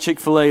even at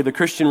Chick-fil-A, the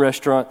Christian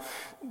restaurant,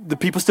 the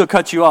people still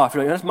cut you off.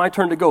 You're like, it's my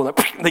turn to go.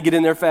 They get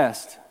in there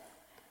fast.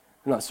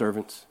 They're not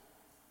servants.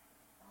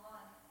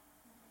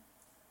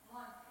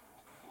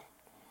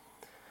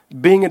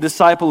 Being a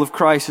disciple of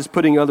Christ is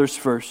putting others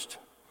first.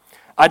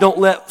 I don't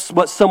let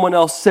what someone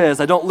else says,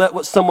 I don't let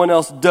what someone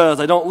else does,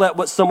 I don't let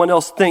what someone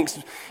else thinks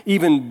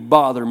even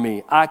bother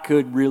me. I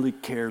could really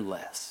care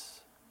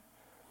less.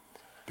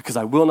 Because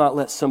I will not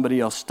let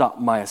somebody else stop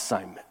my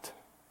assignment.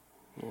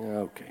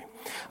 Okay.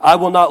 I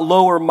will not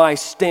lower my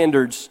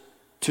standards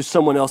to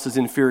someone else's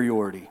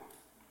inferiority.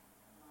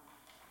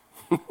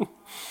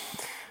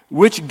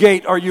 Which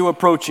gate are you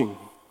approaching?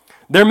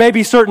 There may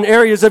be certain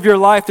areas of your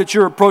life that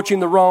you're approaching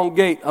the wrong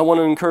gate. I want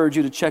to encourage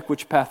you to check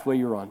which pathway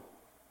you're on.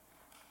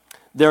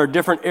 There are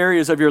different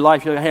areas of your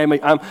life. You're like, hey,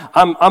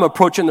 I'm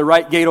approaching the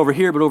right gate over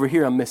here, but over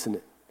here I'm missing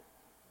it.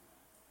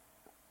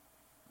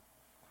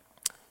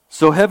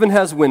 So heaven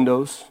has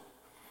windows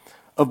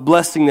of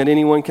blessing that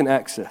anyone can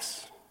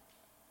access.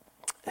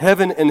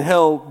 Heaven and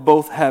hell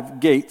both have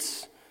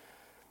gates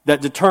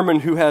that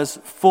determine who has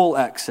full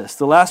access.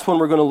 The last one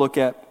we're going to look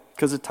at,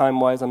 because of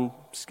time-wise, I'm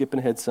skipping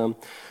ahead some.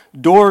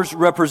 Doors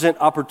represent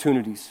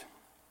opportunities.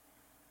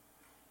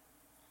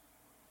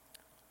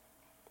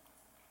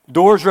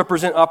 Doors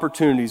represent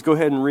opportunities. Go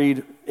ahead and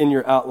read in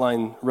your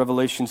outline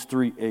Revelations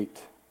 3:8.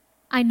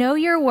 I know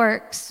your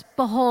works.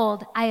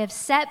 Behold, I have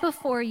set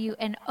before you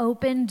an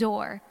open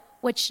door,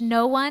 which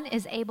no one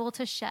is able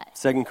to shut.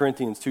 2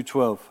 Corinthians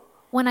 2:12.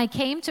 When I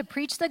came to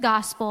preach the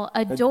gospel,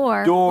 a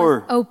door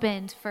was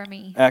opened for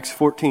me. Acts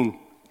 14.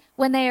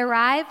 When they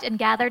arrived and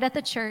gathered at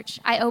the church,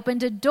 I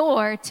opened a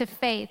door to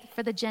faith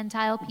for the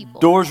Gentile people.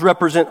 Doors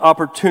represent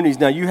opportunities.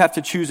 Now, you have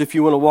to choose if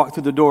you want to walk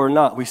through the door or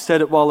not. We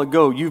said it a while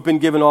ago. You've been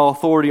given all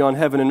authority on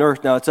heaven and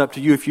earth. Now, it's up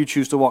to you if you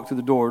choose to walk through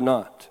the door or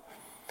not.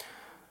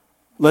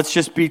 Let's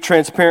just be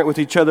transparent with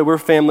each other. We're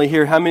family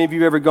here. How many of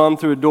you have ever gone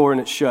through a door and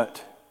it's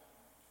shut?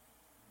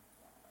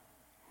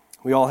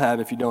 We all have.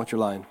 If you don't, you're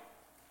lying.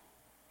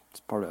 It's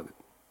part of it.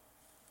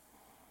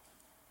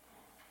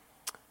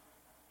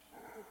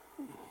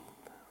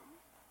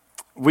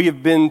 We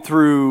have been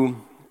through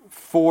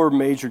 4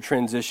 major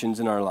transitions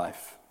in our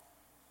life.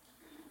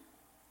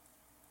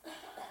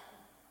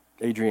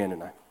 Adrienne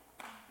and I.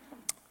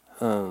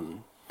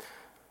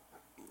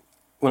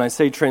 When I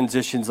say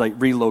transitions, like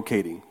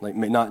relocating, like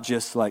not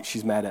just like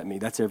she's mad at me,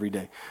 that's every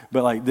day.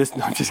 But like this,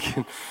 no, I'm just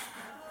kidding.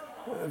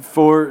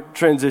 4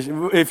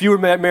 transitions. If you were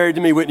married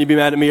to me, wouldn't you be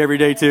mad at me every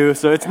day too?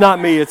 So it's not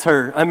me, it's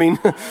her. I mean,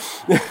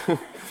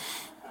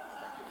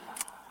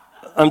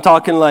 I'm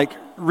talking like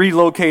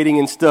relocating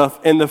and stuff.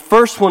 And the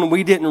first one,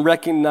 we didn't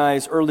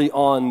recognize early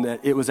on that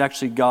it was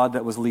actually God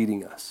that was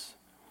leading us.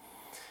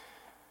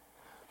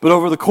 But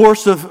over the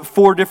course of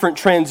 4 different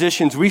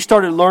transitions, we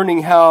started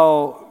learning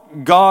how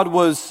God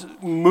was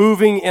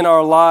moving in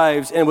our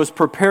lives and was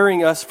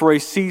preparing us for a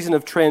season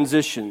of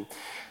transition.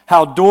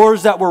 How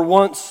doors that were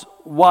once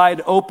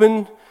wide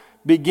open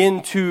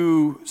begin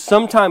to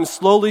sometimes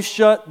slowly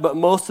shut, but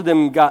most of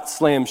them got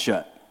slammed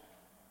shut.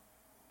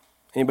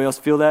 Anybody else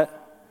feel that?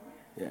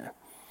 Yeah.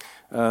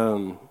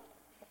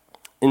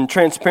 In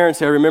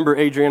transparency, I remember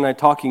Adrienne and I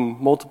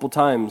talking multiple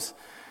times.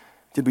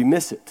 Did we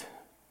miss it?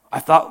 I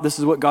thought this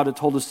is what God had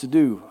told us to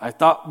do. I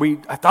thought we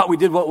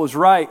did what was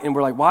right, and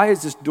we're like, why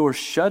is this door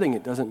shutting?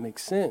 It doesn't make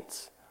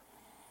sense.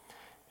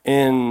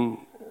 And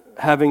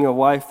having a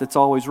wife that's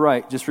always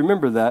right, just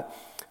remember that.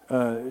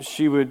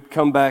 She would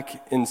come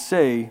back and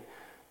say,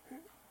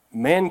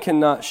 man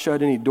cannot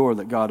shut any door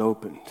that God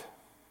opened.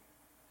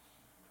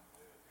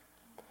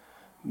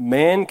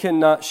 Man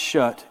cannot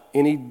shut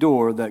any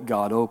door that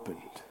God opened.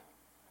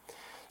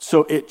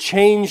 So it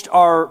changed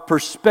our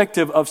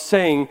perspective of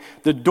saying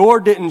the door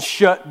didn't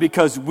shut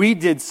because we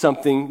did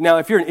something. Now,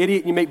 if you're an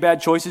idiot and you make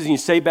bad choices and you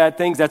say bad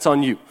things, that's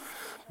on you.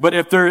 But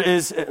if there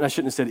is, and I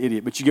shouldn't have said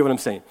idiot, but you get what I'm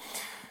saying.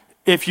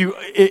 If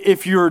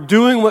you're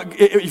doing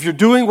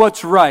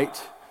what's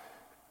right,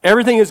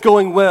 everything is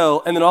going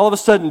well, and then all of a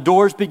sudden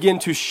doors begin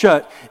to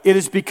shut, it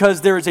is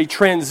because there is a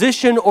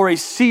transition or a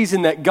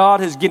season that God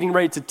is getting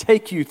ready to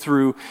take you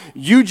through.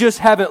 You just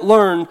haven't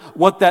learned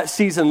what that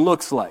season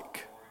looks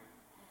like.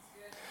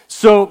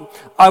 So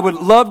I would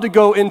love to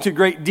go into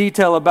great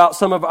detail about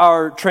some of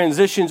our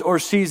transitions or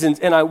seasons,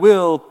 and I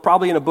will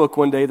probably in a book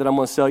one day that I'm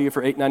going to sell you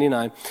for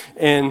 $8.99,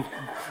 and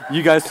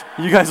you guys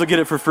will get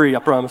it for free, I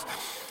promise.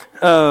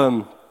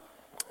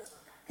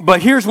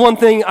 But here's one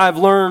thing I've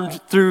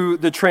learned through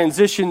the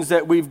transitions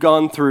that we've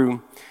gone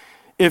through.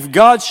 If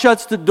God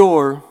shuts the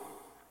door,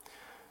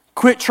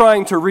 quit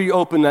trying to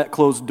reopen that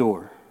closed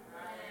door.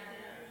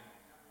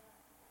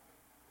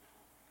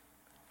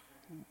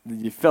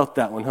 You felt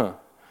that one, huh?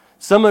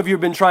 Some of you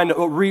have been trying to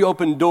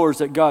reopen doors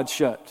that God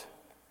shut.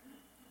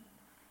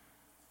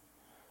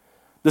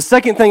 The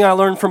second thing I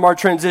learned from our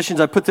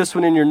transitions, I put this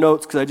one in your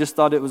notes because I just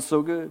thought it was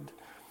so good.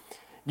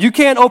 You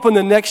can't open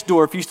the next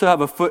door if you still have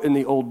a foot in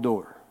the old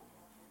door.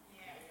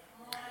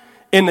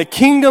 In the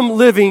kingdom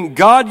living,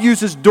 God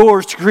uses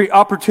doors to create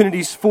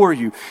opportunities for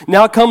you.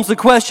 Now comes the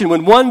question,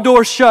 when one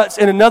door shuts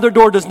and another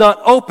door does not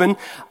open,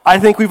 I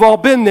think we've all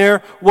been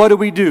there, what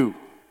do?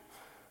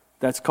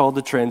 That's called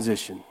the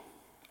transition.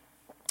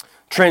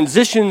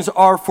 Transitions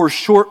are for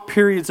short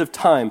periods of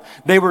time.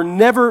 They were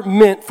never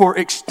meant for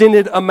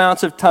extended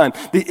amounts of time.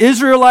 The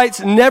Israelites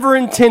never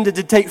intended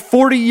to take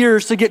 40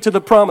 years to get to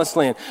the promised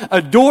land.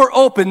 A door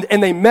opened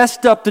and they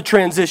messed up the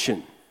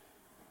transition.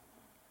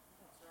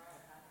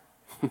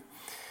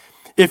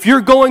 If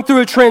you're going through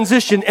a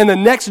transition and the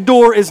next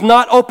door is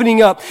not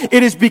opening up,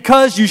 it is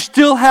because you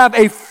still have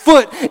a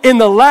foot in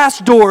the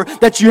last door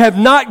that you have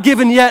not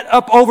given yet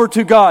up over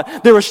to God.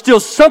 There is still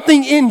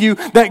something in you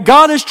that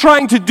God is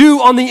trying to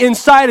do on the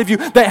inside of you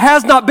that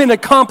has not been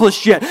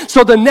accomplished yet.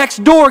 So the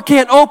next door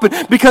can't open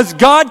because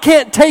God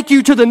can't take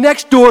you to the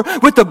next door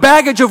with the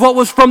baggage of what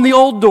was from the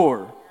old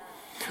door.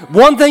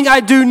 One thing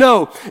I do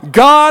know,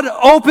 God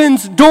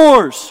opens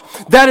doors.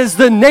 That is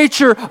the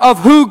nature of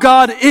who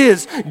God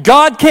is.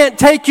 God can't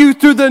take you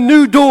through the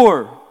new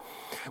door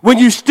when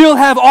you still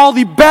have all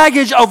the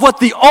baggage of what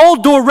the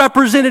old door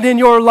represented in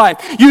your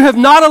life. You have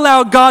not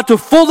allowed God to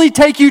fully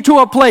take you to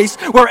a place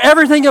where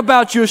everything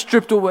about you is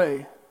stripped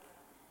away.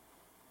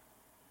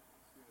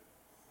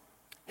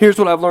 Here's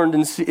what I've learned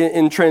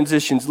in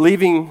transitions.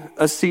 Leaving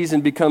a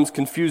season becomes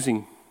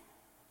confusing.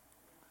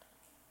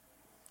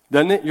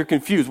 Doesn't it? You're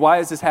confused. Why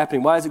is this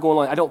happening? Why is it going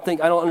on? I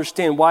don't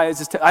understand. Why is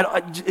this?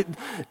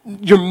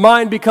 Your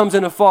mind becomes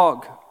in a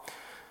fog.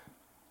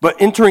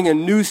 But entering a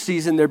new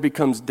season, there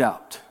becomes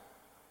doubt.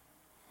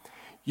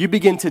 You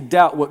begin to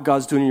doubt what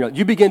God's doing in your life.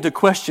 You begin to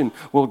question,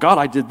 well, God,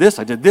 I did this.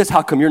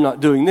 How come you're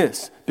not doing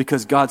this?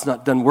 Because God's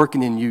not done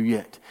working in you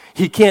yet.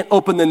 He can't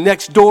open the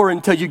next door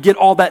until you get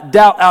all that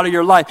doubt out of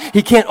your life.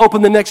 He can't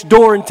open the next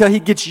door until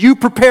he gets you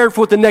prepared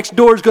for what the next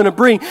door is going to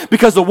bring.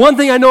 Because the one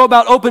thing I know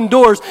about open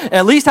doors,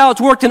 at least how it's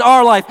worked in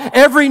our life,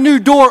 every new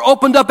door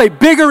opened up a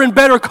bigger and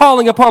better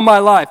calling upon my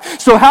life.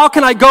 So how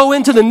can I go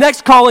into the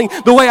next calling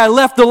the way I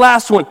left the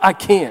last one? I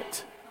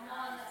can't.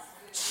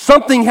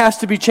 Something has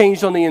to be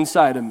changed on the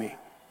inside of me.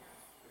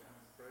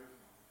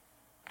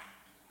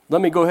 Let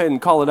me go ahead and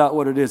call it out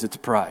what it is. It's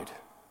pride.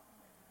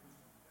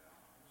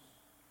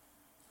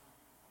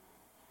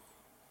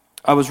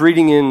 I was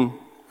reading in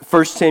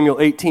 1 Samuel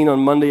 18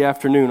 on Monday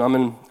afternoon. I'm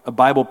in a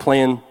Bible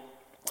plan,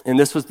 and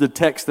this was the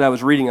text that I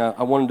was reading.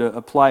 I wanted to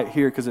apply it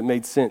here because it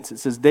made sense. It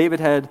says, David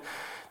had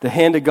the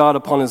hand of God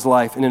upon his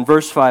life. And in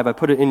verse 5, I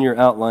put it in your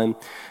outline,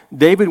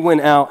 David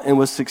went out and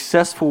was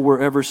successful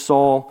wherever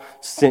Saul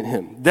sent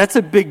him. That's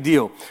a big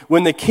deal.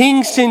 When the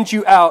king sends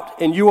you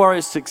out and you are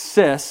a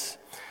success,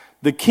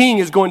 the king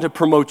is going to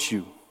promote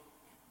you.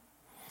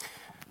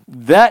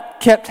 That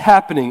kept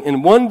happening.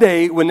 And one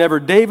day, whenever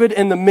David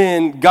and the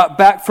men got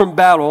back from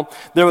battle,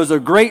 there was a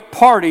great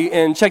party.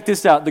 And check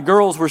this out, the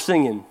girls were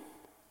singing.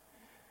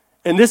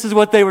 And this is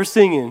what they were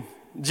singing.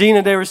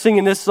 Gina, they were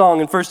singing this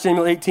song in 1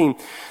 Samuel 18.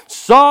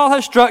 Saul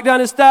has struck down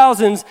his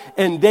thousands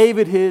and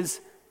David his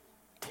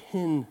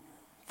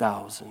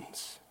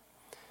 10,000s.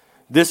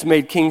 This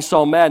made King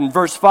Saul mad. In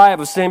verse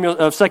 5 of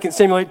 2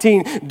 Samuel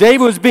 18,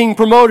 David was being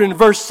promoted. In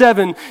verse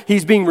 7,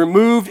 he's being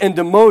removed and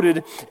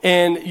demoted.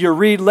 And you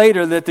read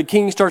later that the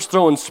king starts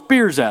throwing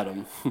spears at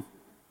him.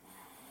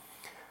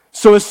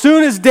 So as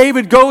soon as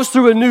David goes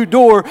through a new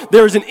door,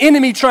 there's an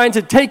enemy trying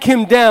to take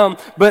him down.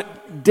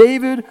 But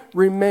David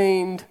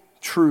remained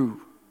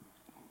true.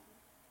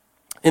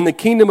 In the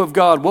kingdom of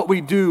God, what we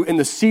do in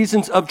the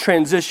seasons of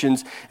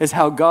transitions is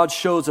how God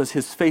shows us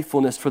his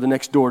faithfulness for the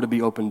next door to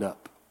be opened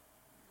up.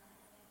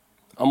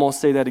 I'm going to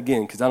say that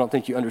again because I don't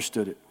think you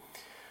understood it.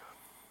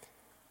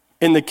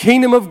 In the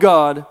kingdom of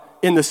God,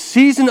 in the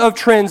season of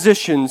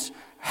transitions,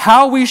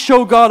 how we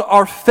show God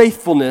our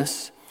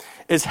faithfulness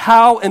is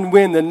how and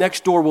when the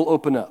next door will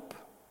open up.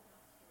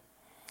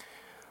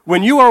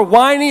 When you are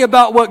whining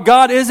about what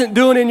God isn't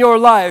doing in your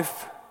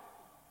life,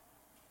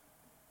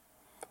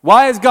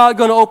 why is God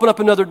going to open up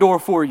another door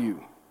for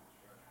you?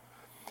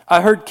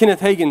 I heard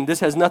Kenneth Hagin, this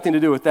has nothing to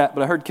do with that,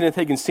 but I heard Kenneth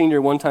Hagin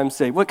Sr. one time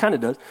say, well, it kind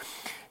of does.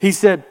 He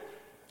said,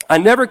 I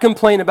never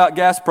complain about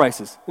gas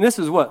prices. And this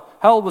is what?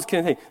 How old was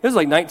Kenneth Hagin? This was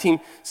like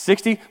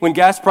 1960 when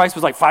gas price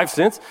was like 5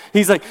 cents.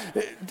 He's like,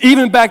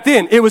 even back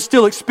then, it was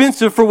still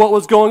expensive for what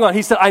was going on.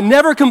 He said, I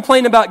never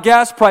complain about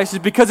gas prices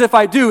because if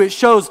I do, it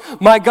shows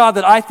my God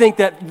that I think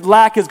that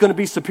lack is going to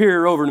be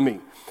superior over to me.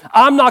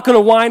 I'm not going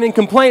to whine and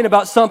complain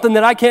about something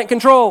that I can't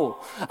control.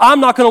 I'm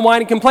not going to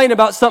whine and complain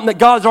about something that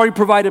God's already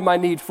provided my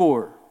need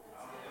for.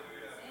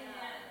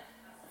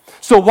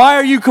 So why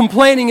are you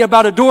complaining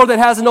about a door that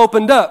hasn't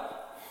opened up?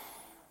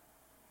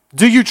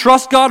 Do you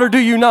trust God or do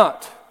you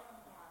not?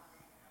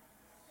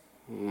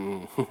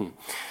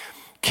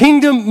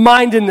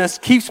 Kingdom-mindedness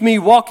keeps me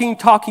walking,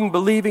 talking,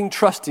 believing,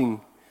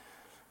 trusting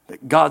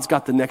that God's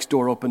got the next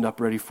door opened up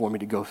ready for me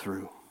to go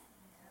through.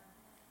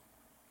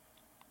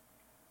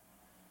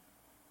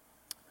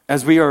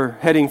 As we are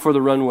heading for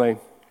the runway,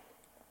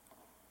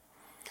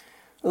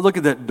 look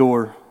at that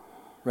door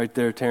right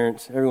there,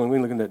 Terrence. Everyone, we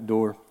look at that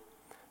door.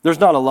 There's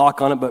not a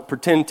lock on it, but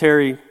pretend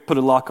Terry put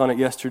a lock on it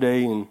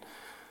yesterday and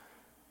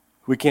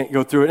we can't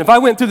go through it. If I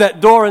went through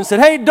that door and said,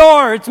 hey,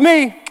 door, it's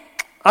me.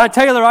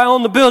 Taylor, I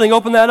own the building.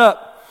 Open that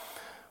up.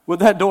 Would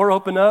that door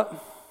open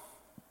up?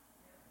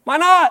 Why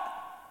not?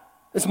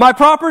 It's my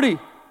property.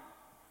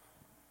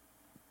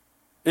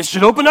 It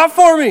should open up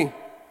for me.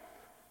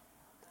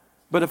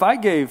 But if I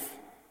gave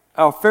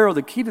Al Pharaoh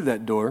the key to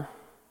that door,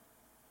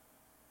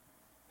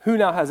 who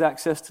now has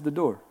access to the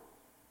door?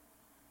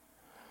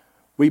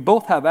 We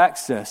both have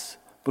access,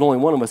 but only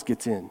one of us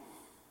gets in.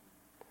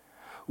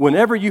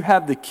 Whenever you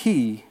have the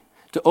key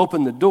to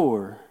open the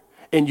door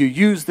and you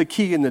use the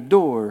key in the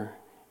door,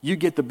 you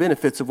get the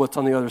benefits of what's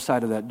on the other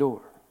side of that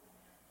door.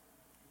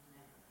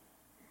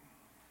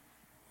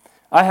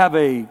 I have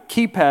a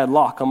keypad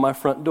lock on my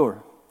front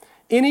door.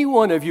 Any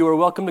one of you are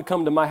welcome to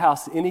come to my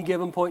house at any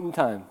given point in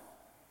time.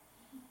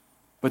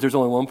 But there's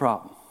only one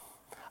problem.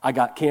 I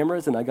got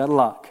cameras and I got a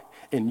lock,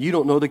 and you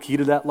don't know the key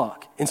to that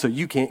lock, and so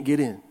you can't get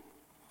in.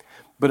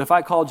 But if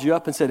I called you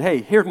up and said,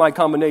 hey, here's my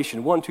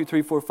combination, 1, 2,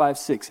 3, 4, 5,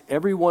 6,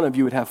 every one of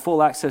you would have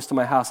full access to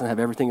my house and have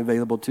everything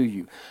available to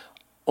you.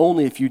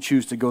 Only if you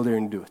choose to go there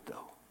and do it,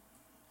 though.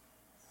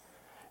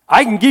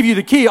 I can give you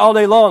the key all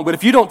day long, but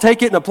if you don't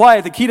take it and apply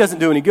it, the key doesn't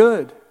do any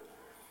good.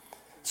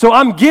 So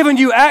I'm giving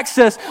you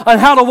access on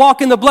how to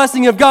walk in the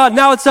blessing of God.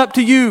 Now it's up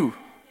to you.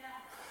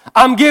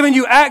 I'm giving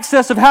you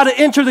access of how to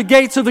enter the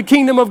gates of the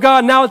kingdom of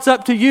God. Now it's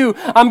up to you.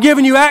 I'm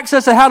giving you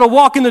access of how to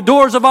walk in the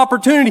doors of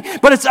opportunity,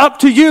 but it's up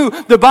to you.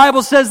 The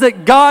Bible says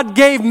that God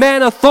gave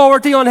man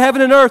authority on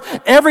heaven and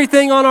earth,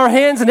 everything on our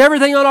hands and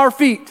everything on our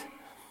feet.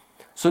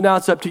 So now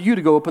it's up to you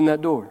to go open that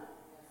door.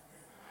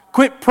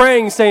 Quit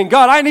praying saying,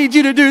 God, I need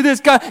you to do this.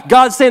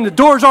 God's saying the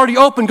door's already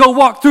open. Go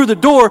walk through the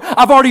door.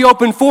 I've already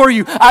opened for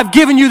you. I've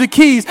given you the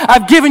keys.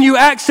 I've given you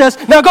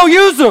access. Now go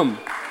use them.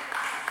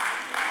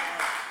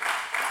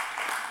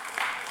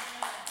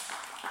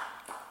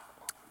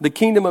 The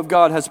kingdom of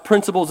God has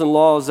principles and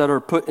laws that are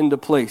put into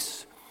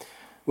place.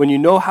 When you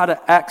know how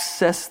to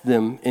access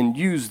them and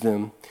use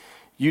them,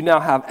 you now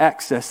have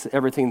access to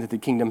everything that the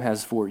kingdom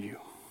has for you.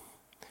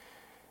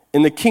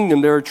 In the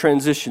kingdom, there are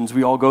transitions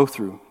we all go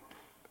through.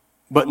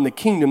 But in the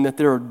kingdom, that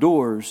there are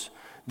doors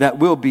that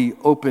will be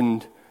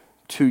opened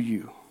to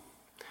you.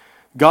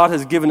 God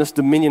has given us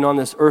dominion on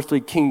this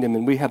earthly kingdom,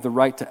 and we have the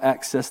right to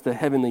access the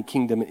heavenly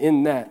kingdom. And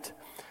in that,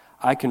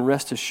 I can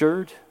rest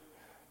assured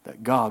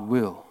that God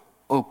will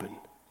open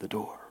the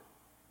door.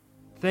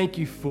 Thank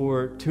you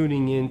for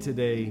tuning in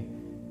today.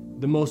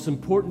 The most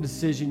important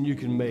decision you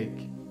can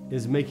make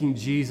is making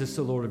Jesus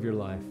the Lord of your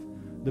life.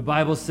 The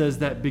Bible says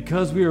that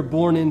because we are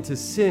born into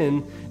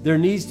sin, there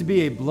needs to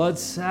be a blood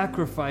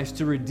sacrifice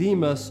to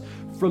redeem us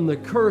from the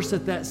curse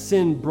that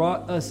sin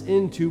brought us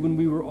into when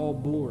we were all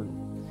born.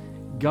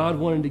 God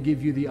wanted to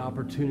give you the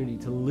opportunity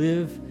to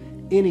live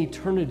in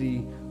eternity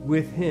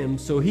with Him,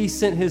 so He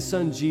sent His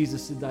Son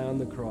Jesus to die on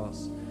the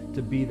cross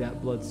to be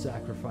that blood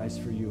sacrifice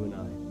for you and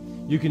I.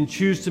 You can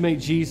choose to make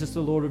Jesus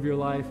the Lord of your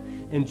life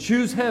and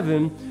choose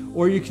heaven,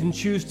 or you can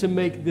choose to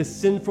make this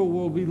sinful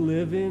world we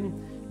live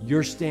in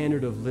your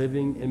standard of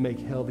living and make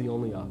hell the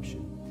only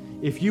option.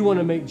 If you want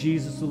to make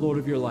Jesus the Lord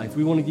of your life,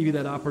 we want to give you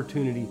that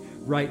opportunity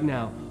right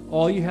now.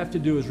 All you have to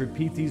do is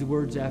repeat these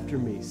words after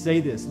me. Say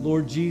this: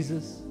 Lord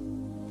Jesus,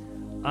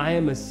 I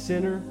am a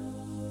sinner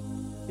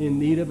in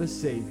need of a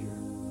Savior.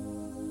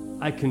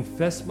 I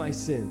confess my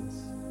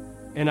sins,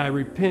 and I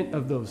repent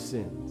of those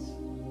sins.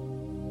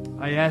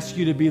 I ask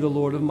you to be the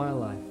Lord of my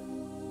life.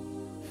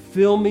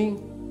 Fill me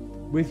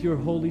with your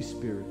Holy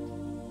Spirit.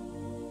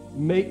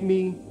 Make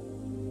me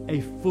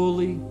a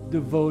fully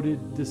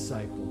devoted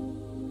disciple.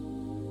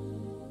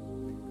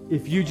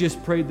 If you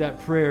just prayed that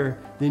prayer,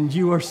 then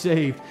you are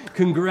saved.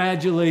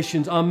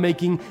 Congratulations on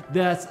making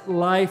that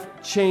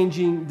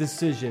life-changing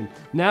decision.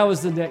 Now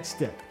is the next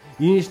step.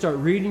 You need to start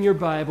reading your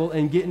Bible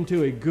and get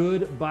into a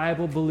good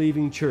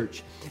Bible-believing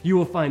church. You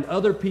will find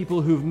other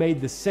people who've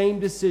made the same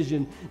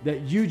decision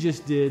that you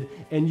just did,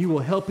 and you will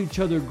help each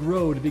other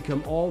grow to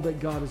become all that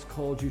God has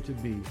called you to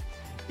be.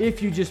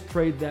 If you just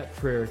prayed that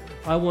prayer,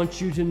 I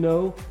want you to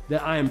know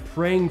that I am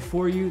praying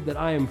for you, that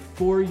I am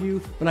for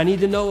you, but I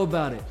need to know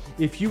about it.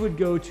 If you would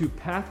go to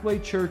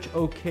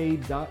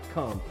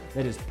pathwaychurchok.com,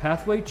 that is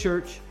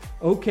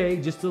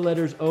pathwaychurchok, just the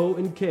letters O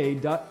and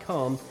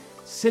K.com,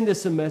 send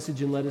us a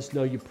message and let us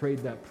know you prayed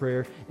that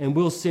prayer, and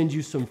we'll send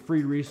you some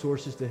free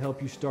resources to help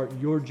you start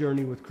your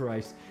journey with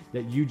Christ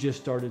that you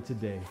just started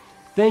today.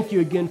 Thank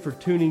you again for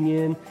tuning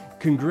in.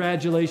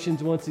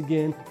 Congratulations once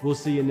again. We'll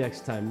see you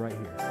next time right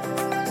here.